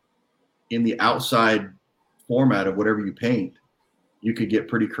outside format of whatever you paint, you could get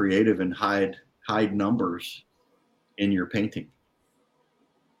pretty creative and hide numbers in your painting.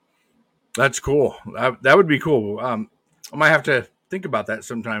 That's cool. That would be cool. I might have to think about that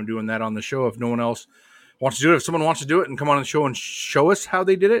sometime, doing that on the show if no one else wants to do it. If someone wants to do it and come on the show and show us how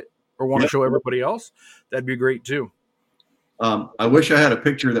they did it, or want to show everybody else, that'd be great too. I wish I had a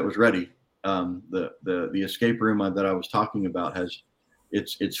picture that was ready. The escape room that I was talking about has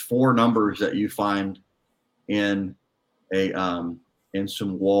it's 4 numbers that you find in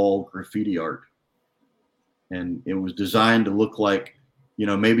some wall graffiti art, and it was designed to look like,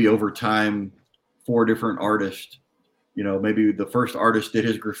 maybe over time 4 different artists, maybe the first artist did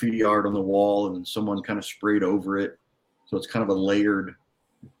his graffiti art on the wall and then someone kind of sprayed over it, so it's kind of a layered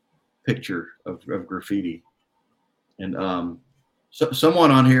picture of graffiti. And so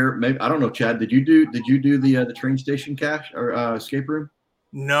someone on here, maybe, I don't know, Chad, did you do the train station cache or escape room?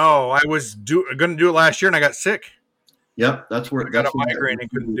 No, I was going to do it last year and I got sick. Yep, that's where I got a migraine and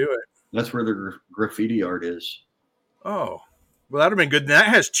couldn't do it. That's where the graffiti art is. Oh, well, that'd have been good. That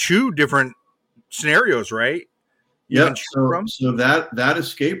has 2 different scenarios, right? Yeah. So that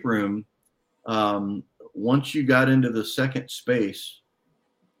escape room, once you got into the second space,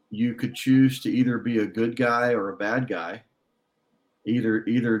 you could choose to either be a good guy or a bad guy,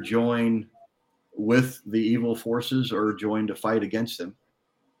 either join with the evil forces or join to fight against them.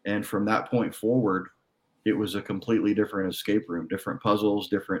 And from that point forward, it was a completely different escape room, different puzzles,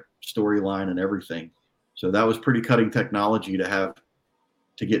 different storyline and everything. So that was pretty cutting technology to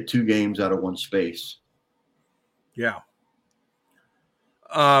get 2 games out of one space. Yeah.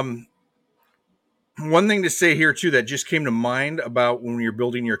 One thing to say here too that just came to mind about when you're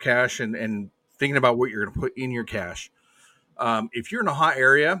building your cache and thinking about what you're going to put in your cache. If you're in a hot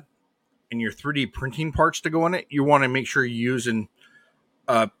area and you're 3D printing parts to go in it, you want to make sure you're using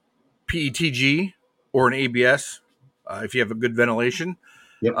PETG or an ABS if you have a good ventilation.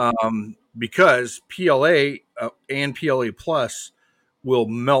 Yep. Because PLA and PLA Plus will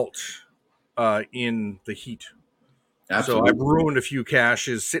melt in the heat. Absolutely. So I've ruined a few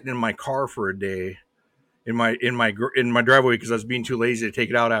caches sitting in my car for a day in my driveway because I was being too lazy to take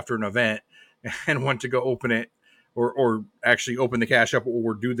it out after an event and went to go open it or actually open the cache up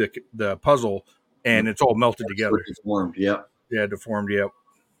or do the puzzle, and it's all melted together. Deformed. Yep. Yeah, deformed. Yep.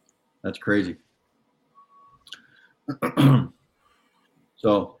 That's crazy.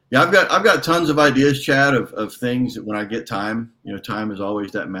 So yeah, I've got tons of ideas, Chad, of things that when I get time, time is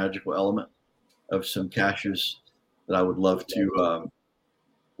always that magical element of some caches that I would love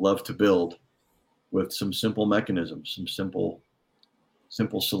to build with some simple mechanisms, some simple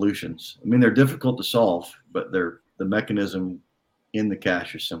solutions. I mean, they're difficult to solve, but the mechanism in the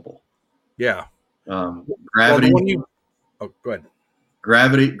cache is simple. Yeah. Gravity. Go ahead.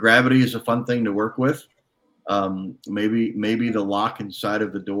 Gravity is a fun thing to work with. Maybe the lock inside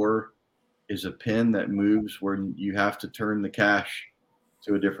of the door is a pin that moves where you have to turn the cache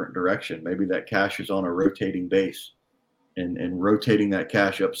to a different direction. Maybe that cache is on a rotating base, and rotating that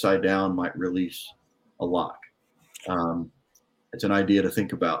cache upside down might release a lock. It's an idea to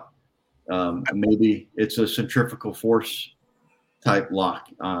think about. Maybe it's a centrifugal force type lock.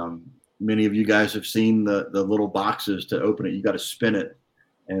 Many of you guys have seen the little boxes to open it. You got to spin it,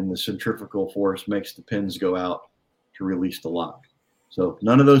 and the centrifugal force makes the pins go out to release the lock. So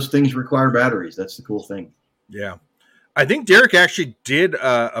none of those things require batteries. That's the cool thing. Yeah. I think Derek actually did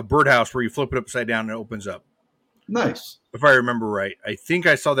a birdhouse where you flip it upside down and it opens up. Nice. If I remember right. I think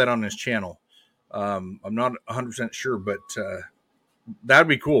I saw that on his channel. I'm not 100% sure, but that'd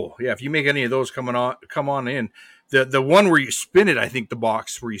be cool. Yeah, if you make any of those come on in. The one where you spin it, I think the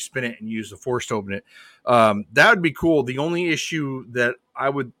box where you spin it and use the force to open it, that would be cool. The only issue that I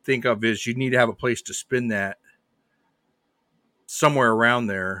would think of is you need to have a place to spin that somewhere around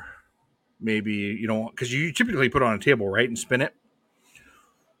there. Maybe, because you typically put it on a table, right, and spin it.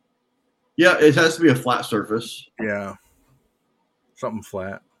 Yeah, it has to be a flat surface. Yeah, something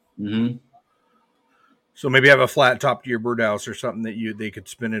flat. Mm-hmm. So maybe have a flat top to your birdhouse or something that they could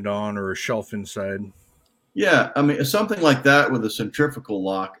spin it on, or a shelf inside. Yeah, I mean, something like that with a centrifugal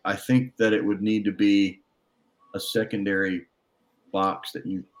lock, I think that it would need to be a secondary box that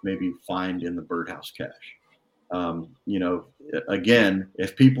you maybe find in the birdhouse cache. Again,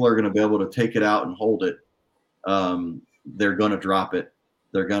 if people are going to be able to take it out and hold it, they're going to drop it.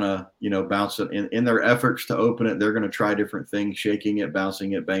 They're going to, bounce it in their efforts to open it. They're going to try different things, shaking it,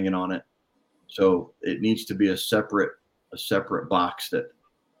 bouncing it, banging on it. So it needs to be a separate box that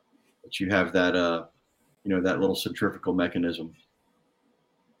you have that, that little centrifugal mechanism.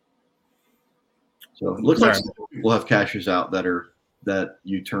 So it looks like people have caches out that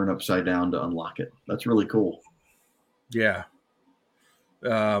you turn upside down to unlock it. That's really cool. Yeah.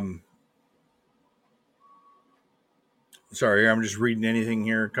 Sorry, I'm just reading anything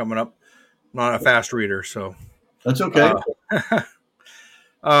here coming up. I'm not a fast reader, so that's okay.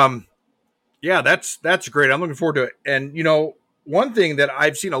 Yeah, that's great. I'm looking forward to it. And one thing that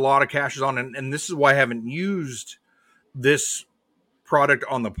I've seen a lot of caches on, and this is why I haven't used this product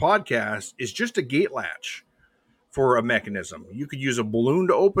on the podcast, is just a gate latch for a mechanism. You could use a balloon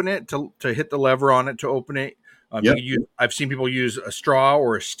to open it, to hit the lever on it to open it. Yep. I've seen people use a straw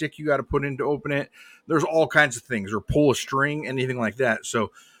or a stick you got to put in to open it. There's all kinds of things, or pull a string, anything like that.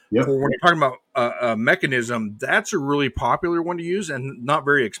 So when you're talking about a mechanism, that's a really popular one to use and not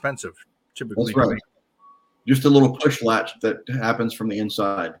very expensive, typically. That's right. Just a little push latch that happens from the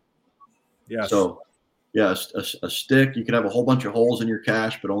inside. Yeah. So, yeah, a stick. You can have a whole bunch of holes in your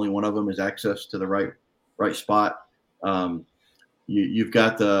cache, but only one of them is access to the right spot. You've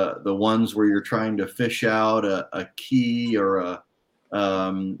got the ones where you're trying to fish out a key or a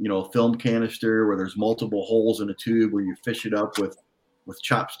film canister where there's multiple holes in a tube where you fish it up with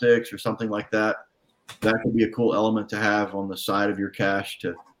chopsticks or something like that. That could be a cool element to have on the side of your cache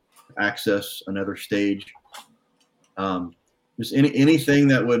to access another stage. Just anything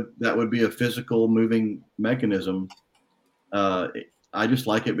that would be a physical moving mechanism. I just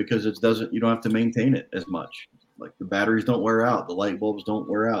like it because you don't have to maintain it as much. Like the batteries don't wear out, the light bulbs don't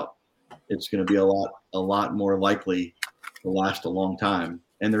wear out. It's going to be a lot more likely to last a long time,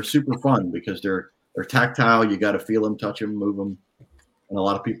 and they're super fun because they're tactile. You got to feel them, touch them, move them, and a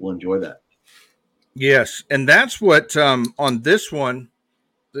lot of people enjoy that. Yes, and that's what on this one,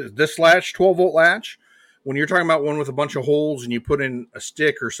 this latch, 12-volt latch. When you're talking about one with a bunch of holes and you put in a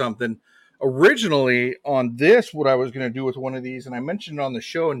stick or something, originally on this, what I was going to do with one of these, and I mentioned it on the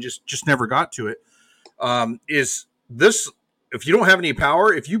show and just never got to it, is this, if you don't have any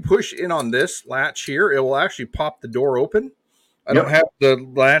power, if you push in on this latch here, it will actually pop the door open. I don't have the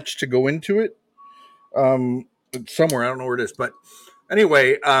latch to go into it. It's somewhere, I don't know where it is, but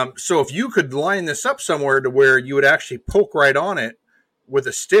anyway, so if you could line this up somewhere to where you would actually poke right on it with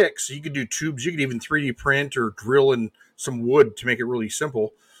a stick, so you could do tubes, you could even 3D print or drill in some wood to make it really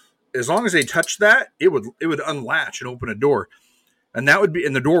simple. As long as they touch that, it would unlatch and open a door, and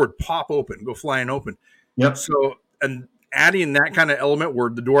the door would pop open, go flying open. Yep. So, and adding that kind of element where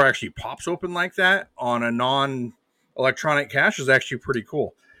the door actually pops open like that on a non-electronic cache is actually pretty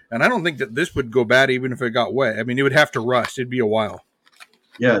cool. And I don't think that this would go bad even if it got wet. I mean, it would have to rust. It'd be a while.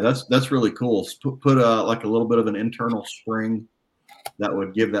 Yeah, that's really cool. Put like a little bit of an internal spring that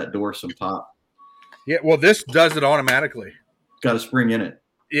would give that door some pop. Yeah, well, this does it automatically. It's got a spring in it.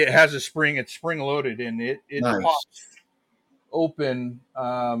 It has a spring. It's spring loaded, and it Nice. pops open.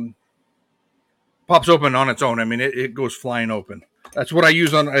 Pops open on its own. I mean, it goes flying open. That's what I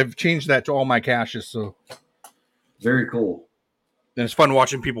use on. I've changed that to all my caches. So Very cool. then it's fun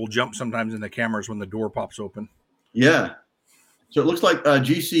watching people jump sometimes in the cameras when the door pops open. Yeah. So it looks like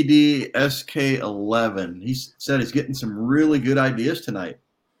GCD SK11. He said he's getting some really good ideas tonight.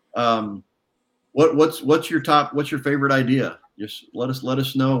 What's your favorite idea? Just let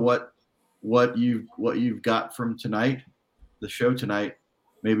us know what you've got from tonight, the show tonight,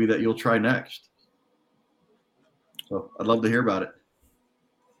 maybe that you'll try next. So I'd love to hear about it.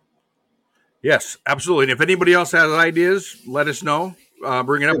 Yes, absolutely. And if anybody else has ideas, let us know.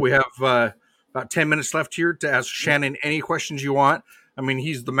 Bring it up. We have about 10 minutes left here to ask Shannon any questions you want. I mean,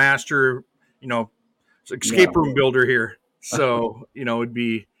 he's the master, escape room builder here. So, it'd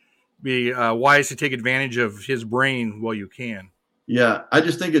be wise to take advantage of his brain while you can. Yeah, I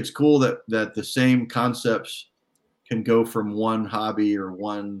just think it's cool that the same concepts can go from one hobby or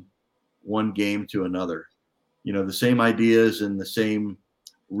one game to another. The same ideas and the same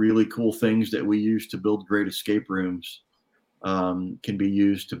really cool things that we use to build great escape rooms can be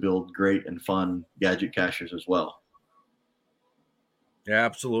used to build great and fun gadget caches as well. Yeah,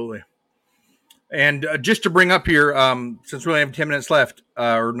 absolutely. And just to bring up here, since we only have 10 minutes left,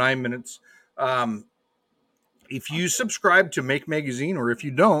 or 9 minutes, if you subscribe to Make Magazine, or if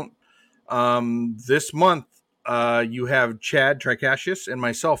you don't, this month you have Chad Tricasius and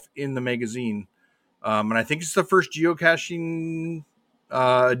myself in the magazine. And I think it's the first geocaching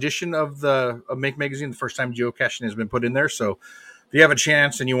edition of Make Magazine, the first time geocaching has been put in there. So if you have a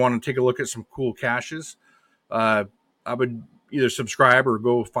chance and you want to take a look at some cool caches, I would either subscribe or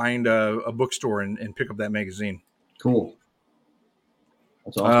go find a bookstore and pick up that magazine. Cool.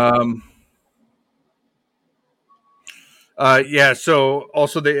 That's awesome. Yeah, so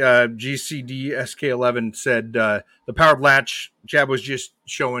also the GCD SK11 said the powered latch Chad was just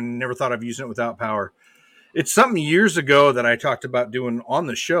showing, never thought of using it without power. It's something years ago that I talked about doing on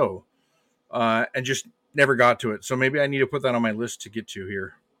the show and just never got to it. So maybe I need to put that on my list to get to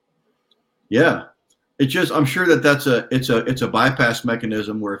here. Yeah. It's just, I'm sure it's a bypass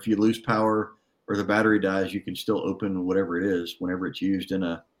mechanism where if you lose power or the battery dies, you can still open whatever it is whenever it's used in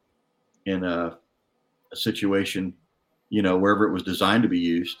a situation, wherever it was designed to be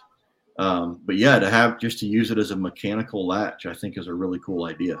used. But yeah, to use it as a mechanical latch, I think is a really cool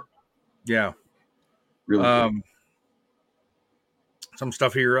idea. Yeah. Really cool. Some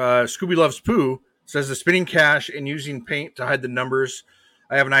stuff here. Scooby Loves Poo says the spinning cache and using paint to hide the numbers.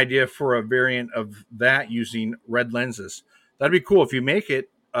 I have an idea for a variant of that using red lenses. That'd be cool. If you make it,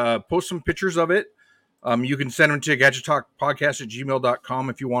 post some pictures of it. You can send them to gadgettalkpodcast@gmail.com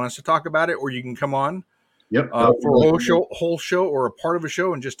if you want us to talk about it, or you can come on Yep. for a whole show or a part of a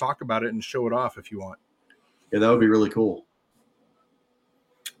show and just talk about it and show it off if you want. Yeah, that would be really cool.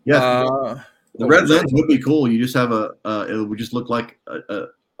 Yeah. The red lens would be cool. You just have it would just look like a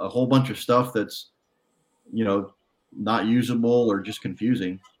whole bunch of stuff that's, not usable or just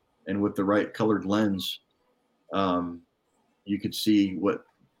confusing. And with the right colored lens, you could see what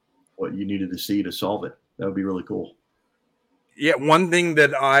you needed to see to solve it. That would be really cool. Yeah, one thing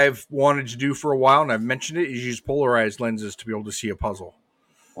that I've wanted to do for a while, and I've mentioned it, is use polarized lenses to be able to see a puzzle.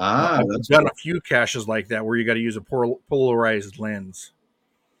 I've done a few caches like that where you got to use a polarized lens.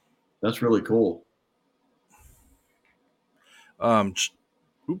 That's really cool.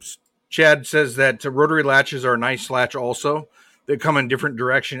 Chad says that rotary latches are a nice latch also. They come in different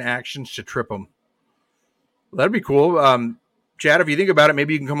direction actions to trip them. That'd be cool. Chad, if you think about it,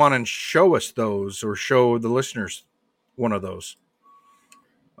 maybe you can come on and show us those or show the listeners one of those.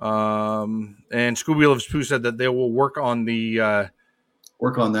 And Scooby Loves Poo said that they will work on that.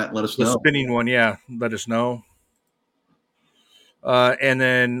 Let us know. The spinning one. Yeah. Let us know. And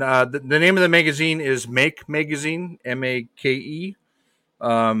then the name of the magazine is Make Magazine, MAKE.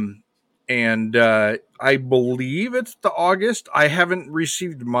 And I believe it's the August. I haven't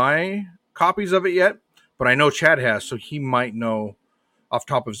received my copies of it yet, but I know Chad has, so he might know off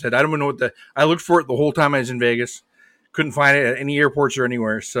the top of his head. I don't even know I looked for it the whole time I was in Vegas. Couldn't find it at any airports or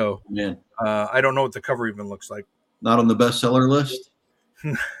anywhere. So I don't know what the cover even looks like. Not on the bestseller list?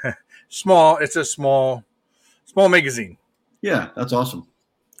 Small. It's a small magazine. Yeah, that's awesome.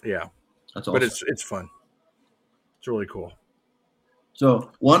 Yeah. That's awesome. But it's fun. It's really cool.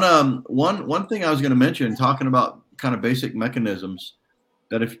 So one thing I was going to mention, talking about kind of basic mechanisms,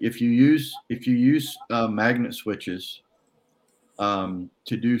 that if you use magnet switches to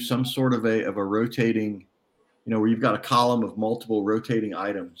do some sort of a rotating, where you've got a column of multiple rotating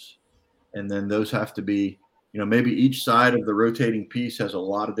items, and then those have to be, maybe each side of the rotating piece has a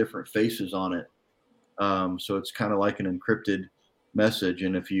lot of different faces on it. So it's kind of like an encrypted message.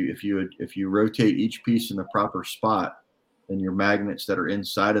 And if you rotate each piece in the proper spot, then your magnets that are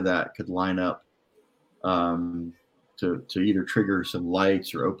inside of that could line up to either trigger some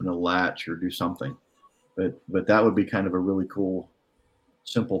lights or open a latch or do something. But that would be kind of a really cool,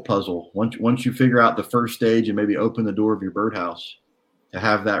 simple puzzle. Once you figure out the first stage and maybe open the door of your birdhouse, to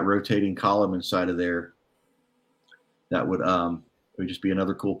have that rotating column inside of there, that would just be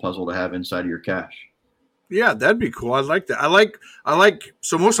another cool puzzle to have inside of your cache. Yeah, that'd be cool. I like that. I like.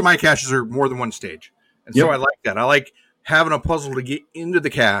 So most of my caches are more than one stage, and so I like that. I like having a puzzle to get into the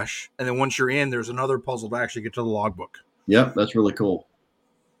cache, and then once you're in, there's another puzzle to actually get to the logbook. Yep, that's really cool.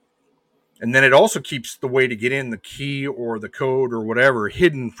 And then it also keeps the way to get in, the key or the code or whatever,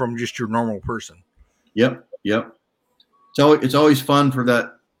 hidden from just your normal person. Yep. So it's always fun for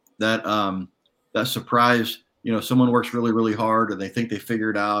that surprise. You know, someone works really, really hard and they think they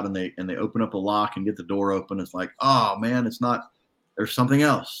figure it out, and they open up a lock and get the door open. It's like, oh man, it's not, there's something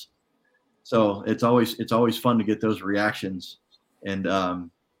else. So it's always fun to get those reactions, and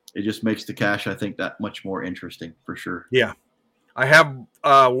it just makes the cache, I think, that much more interesting for sure. Yeah. I have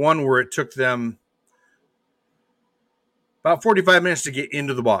one where it took them about 45 minutes to get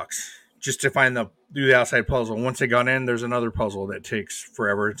into the box, just to do the outside puzzle. And once they got in, there's another puzzle that takes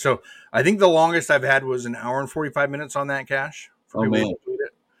forever. So I think the longest I've had was an hour and 45 minutes on that cache. Oh man.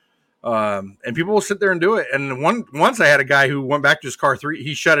 And people will sit there and do it. And once I had a guy who went back to his car,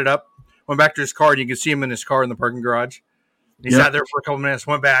 he shut it up, went back to his car, and you can see him in his car in the parking garage. He sat there for a couple minutes,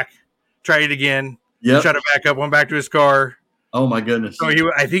 went back, tried it again, shut it back up, went back to his car. Oh my goodness! So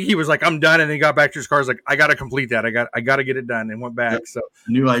I think he was like, "I'm done," and then he got back to his car. He's like, "I got to complete that. I got to get it done," and went back. Yep. So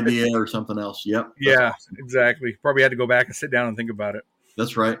new idea or something else. Yep. Yeah, awesome. Exactly. Probably had to go back and sit down and think about it.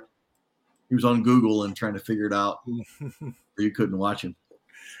 That's right. He was on Google and trying to figure it out, or you couldn't watch him.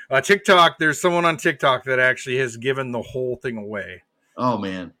 TikTok. There's someone on TikTok that actually has given the whole thing away. Oh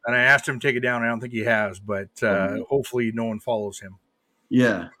man! And I asked him to take it down. I don't think he has, but hopefully no one follows him.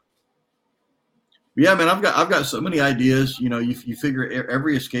 Yeah. Yeah, man, I've got so many ideas. You know, you figure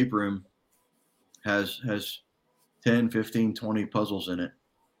every escape room has 10, 15, 20 puzzles in it.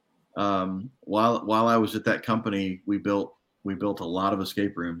 While I was at that company, we built a lot of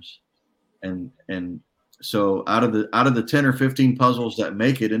escape rooms, and so out of the 10 or 15 puzzles that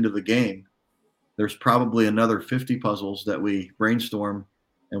make it into the game, there's probably another 50 puzzles that we brainstorm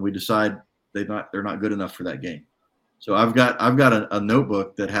and we decide they're not good enough for that game. So I've got a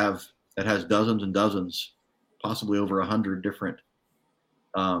notebook that has dozens and dozens, possibly over 100 different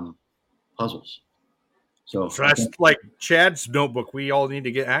puzzles. So that's like Chad's notebook. We all need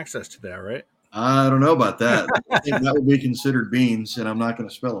to get access to that, right? I don't know about that. I think that would be considered beans, and I'm not going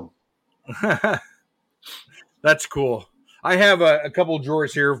to spell them. That's cool. I have a couple of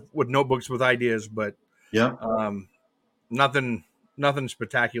drawers here with notebooks with ideas, but nothing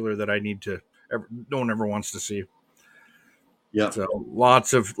spectacular that I need to. No one ever wants to see. Yeah. So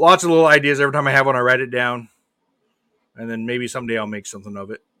lots of little ideas. Every time I have one, I write it down, and then maybe someday I'll make something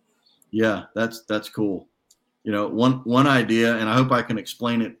of it. Yeah, that's cool. You know, one idea, and I hope I can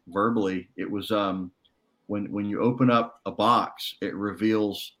explain it verbally. It was when you open up a box, it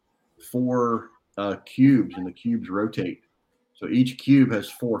reveals 4 cubes, and the cubes rotate. So each cube has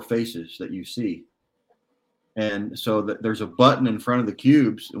 4 faces that you see, and so there's a button in front of the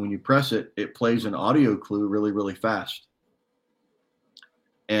cubes, and when you press it, it plays an audio clue really, really fast.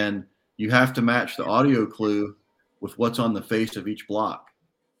 And you have to match the audio clue with what's on the face of each block.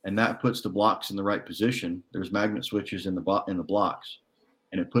 And that puts the blocks in the right position. There's magnet switches in the blocks.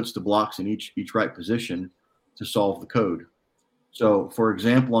 And it puts the blocks in each right position to solve the code. So, for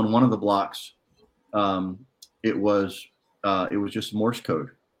example, on one of the blocks, it was just Morse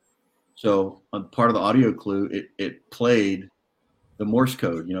code. So on part of the audio clue, it played the Morse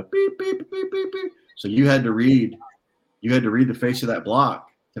code, you know, beep, beep, beep, beep, beep. So you had to read the face of that block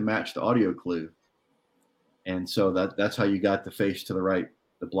to match the audio clue. And so that's how you got the face to the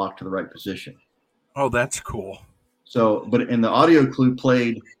block to the right position. Oh, that's cool. So, but in the audio clue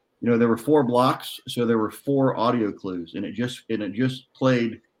played, you know, there were 4 blocks. So there were 4 audio clues, and it just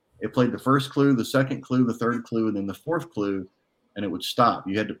played the first clue, the second clue, the third clue, and then the 4th clue, and it would stop.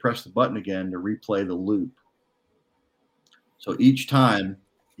 You had to press the button again to replay the loop. So each time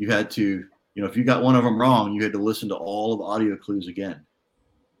you had to, you know, if you got one of them wrong, you had to listen to all of the audio clues again.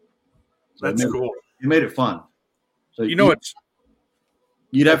 So that's cool. It made it fun. So you'd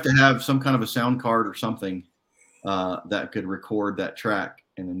have to have some kind of a sound card or something that could record that track,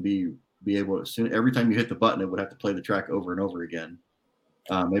 and then be able to, every time you hit the button, it would have to play the track over and over again.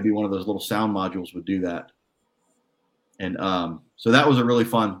 Maybe one of those little sound modules would do that. And so that was a really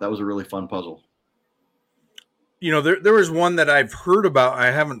fun puzzle. there was one that I've heard about, I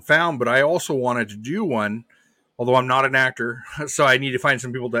haven't found, but I also wanted to do one, although I'm not an actor, so I need to find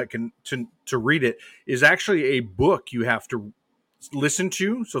some people that can to read it. Is actually a book you have to listen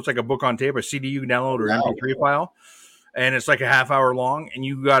to, so it's like a book on tape, a CD you can download or MP3 file, and it's like a half hour long, and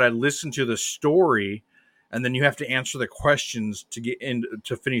you got to listen to the story, and then you have to answer the questions to get in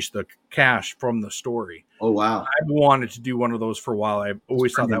to finish the cache from the story. Oh wow! I wanted to do one of those for a while. I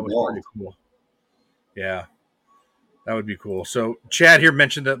always thought that was pretty cool. Yeah. That would be cool. So Chad here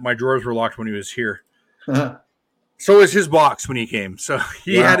mentioned that my drawers were locked when he was here. So is his box when he came. So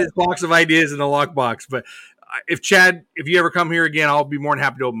he had his box of ideas in the lock box. But if you ever come here again, I'll be more than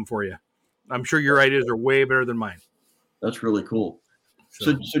happy to open for you. I'm sure your ideas are way better than mine. That's really cool.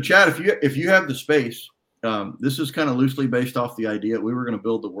 So Chad, if you have the space, this is kind of loosely based off the idea we were going to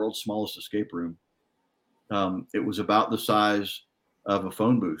build the world's smallest escape room. It was about the size of a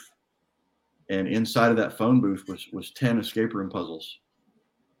phone booth. And inside of that phone booth was 10 escape room puzzles.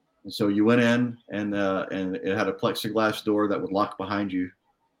 And so you went in, and it had a plexiglass door that would lock behind you,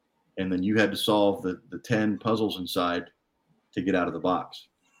 and then you had to solve the 10 puzzles inside to get out of the box.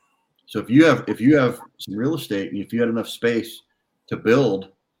 So if you have some real estate, and if you had enough space to build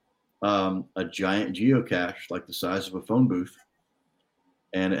a giant geocache like the size of a phone booth,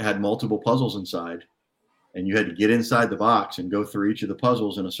 and it had multiple puzzles inside, and you had to get inside the box and go through each of the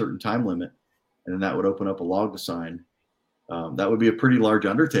puzzles in a certain time limit, and then that would open up a log to sign. That would be a pretty large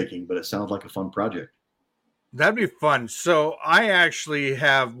undertaking, but it sounds like a fun project. That'd be fun. So I actually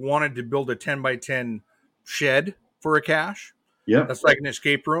have wanted to build a 10 by 10 shed for a cache. Yeah. That's like an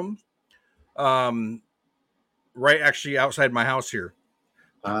escape room. Right actually outside my house here.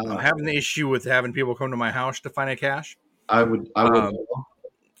 I'm having the issue with having people come to my house to find a cache. I would. But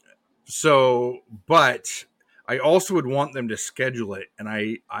I also would want them to schedule it. And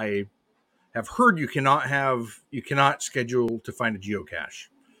I have heard you cannot schedule to find a geocache.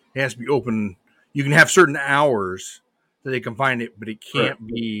 It has to be open. You can have certain hours that they can find it, but it can't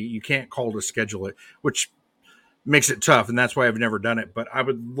be, you can't call to schedule it, which makes it tough. And that's why I've never done it, but I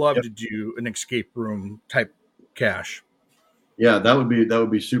would love to do an escape room type cache. Yeah, that would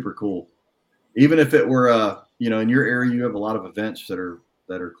be super cool. Even if it were, in your area, you have a lot of events that are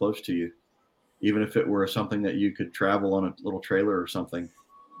close to you. Even if it were something that you could travel on a little trailer or something,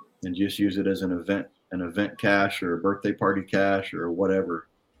 and just use it as an event cache or a birthday party cache or whatever.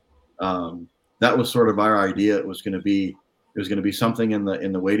 That was sort of our idea. It was going to be something in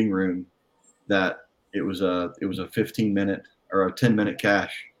the waiting room that it was a 15-minute or a 10-minute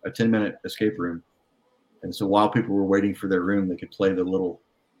cache, a 10-minute escape room. And so while people were waiting for their room, they could play the little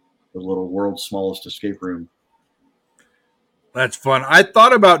world's smallest escape room. That's fun. I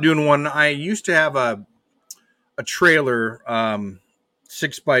thought about doing one. I used to have a trailer,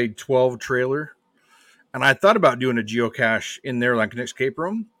 6x12 trailer, and I thought about doing a geocache in there like an escape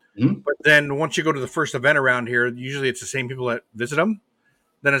room. Mm-hmm. But then once you go to the first event around here, usually it's the same people that visit them.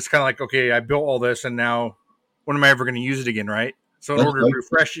 Then it's kind of like, okay, I built all this, and now when am I ever going to use it again, right? So in order to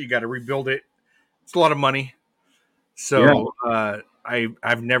refresh it, you got to rebuild it. It's a lot of money. So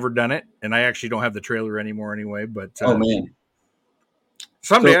I've never done it, and I actually don't have the trailer anymore anyway. But man,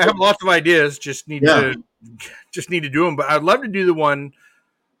 someday I have lots of ideas. Just need to do them. But I'd love to do the one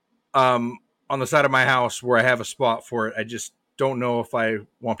on the side of my house where I have a spot for it. I just don't know if I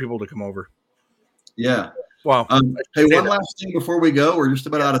want people to come over. Yeah. Well, hey, one last thing before we go. We're just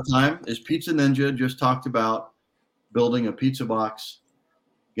about out of time. Is Pizza Ninja just talked about building a pizza box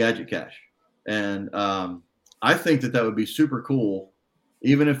gadget cache, and I think that would be super cool,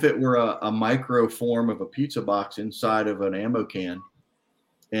 even if it were a micro form of a pizza box inside of an ammo can,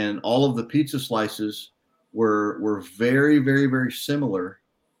 and all of the pizza slices were very, very, very similar,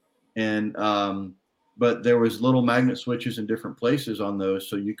 and but there was little magnet switches in different places on those,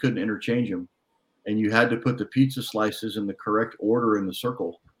 so you couldn't interchange them, and you had to put the pizza slices in the correct order in the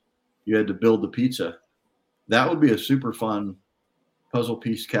circle. You had to build the pizza. That would be a super fun puzzle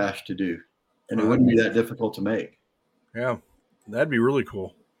piece cache to do, and it wouldn't be that difficult to make. Yeah, that'd be really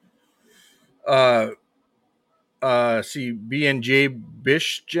cool. See, B&J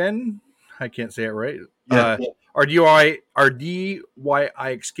Bishgen, I can't say it right. Yeah. Our DIY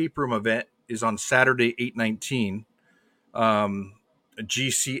escape room event is on Saturday, 8/19.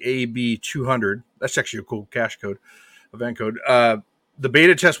 GCAB 200. That's actually a cool cache code, event code. The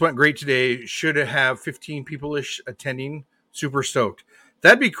beta test went great today. Should have 15 people-ish attending. Super stoked.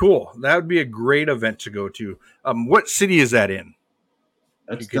 That'd be cool. That would be a great event to go to. What city is that in?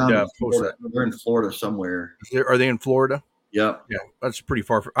 That's down in Florida. They're in Florida somewhere. Are they in Florida? Yeah. Yeah, that's pretty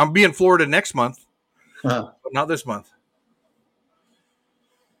far. I'll be in Florida next month, but not this month.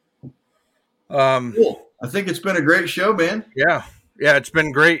 Cool. I think it's been a great show, man. Yeah, it's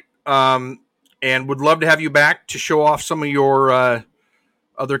been great. And would love to have you back to show off some of your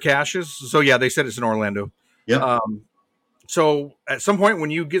other caches. So yeah, they said it's in Orlando. Yeah. So at some point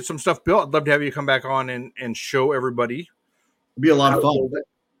when you get some stuff built, I'd love to have you come back on and show everybody. It'd be a lot of fun.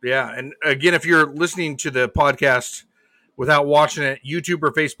 Yeah. And again, if you're listening to the podcast without watching it, YouTube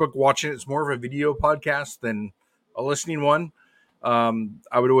or Facebook, watching it's more of a video podcast than a listening one. I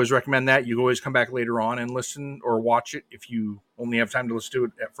would always recommend that. You can always come back later on and listen or watch it if you only have time to listen to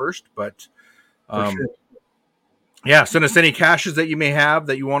it at first. But Sure. yeah, send us any caches that you may have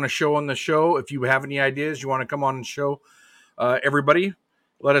that you want to show on the show. If you have any ideas you want to come on and show everybody,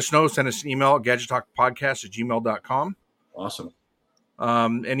 let us know. Send us an email at gadgettalkpodcast@gmail.com. Awesome.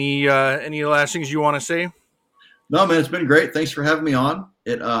 Any last things you want to say? No, man, it's been great. Thanks for having me on.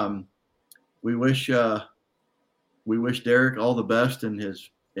 We wish Derek all the best in his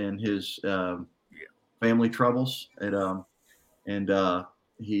family troubles, and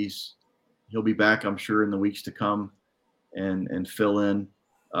he'll be back, I'm sure, in the weeks to come and fill in.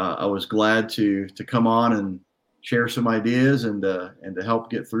 I was glad to come on and share some ideas and to help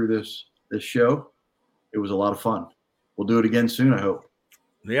get through this show. It was a lot of fun. We'll do it again soon, I hope.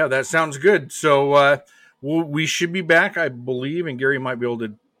 Yeah, that sounds good. So we should be back, I believe, and Gary might be able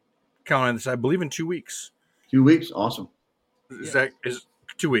to count on this. I believe in 2 weeks. 2 weeks, awesome. Is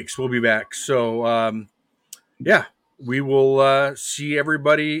 2 weeks. We'll be back. So yeah, we will see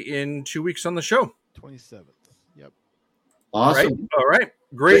everybody in 2 weeks on the show. 27th. Yep. Awesome. All right.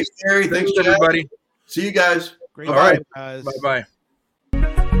 Great. Thanks, Gary. Thanks, everybody. See you guys. Great. All right. Guys. Bye-bye.